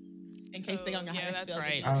 In case they don't know how to that's spell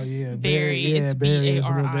right. it. Oh yeah, Barry, it's Barry is a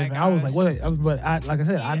little B-A-R-I, different. I was like, guys. what? But like I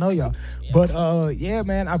said, I know y'all. Yeah. But yeah,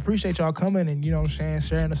 man, I appreciate y'all coming and you know what I'm saying,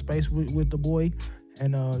 sharing the space with the boy.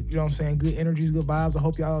 And you know what I'm saying, good energies, good vibes. I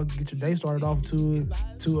hope y'all get your day started off to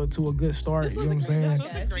a good start. You know what I'm saying? This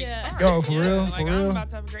was a great Yeah. start. Yo, for real, Like, for I'm real. about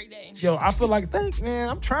to have a great day. Yo, I feel like, man,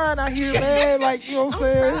 I'm trying out here, man. Like, you know what I'm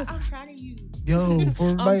saying? I'm proud of you. Yo, for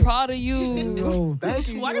I'm like, proud of you. yo, thank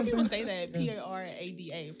you. Why you know do what I'm people saying? say that?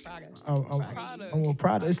 P-A-R-A-D-A, proud of. Proud of. I'm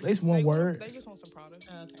proud of. It's one word. They just want some product.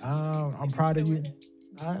 Okay. I'm proud of you.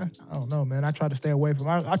 I don't know, man. I try to stay away from.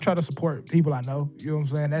 I try to support people I know. You know what I'm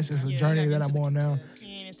saying? That's just a journey that I'm on now.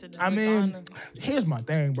 I mean, here's my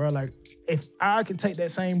thing, bro. Like, if I can take that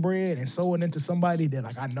same bread and sow it into somebody that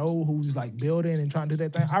like I know who's like building and trying to do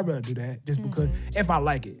that thing, I'd rather do that just because if I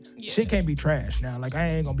like it. Yeah. Shit can't be trash now. Like I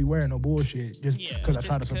ain't gonna be wearing no bullshit just because I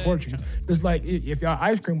try to support you. Just like if y'all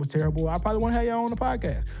ice cream was terrible, I probably wouldn't have y'all on the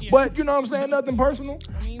podcast. Yeah. But you know what I'm saying? Nothing personal.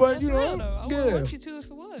 I mean, but that's you know, real, though. I wouldn't yeah. want you to if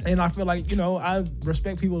it was. And I feel like, you know, I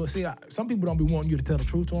respect people to see. Some people don't be wanting you to tell the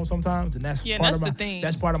truth to them sometimes, and that's part that's of my the thing.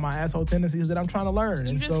 that's part of my asshole tendencies that I'm trying to learn.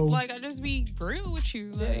 You And just so, like I just be real with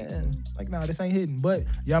you. Like, yeah, like nah, this ain't hidden. But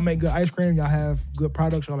y'all make good ice cream. Y'all have good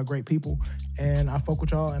products. Y'all are great people, and I fuck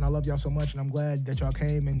with y'all, and I love y'all so much. And I'm glad that y'all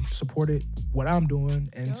came and supported what I'm doing.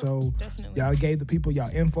 And Yep, so, definitely. y'all gave the people y'all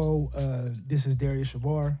info. This is Darius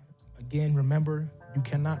Shavar. Again, remember, you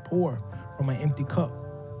cannot pour from an empty cup.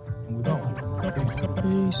 And we're gone.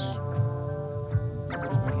 Peace.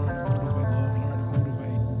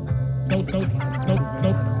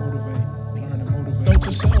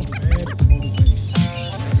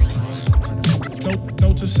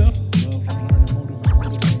 Note to self.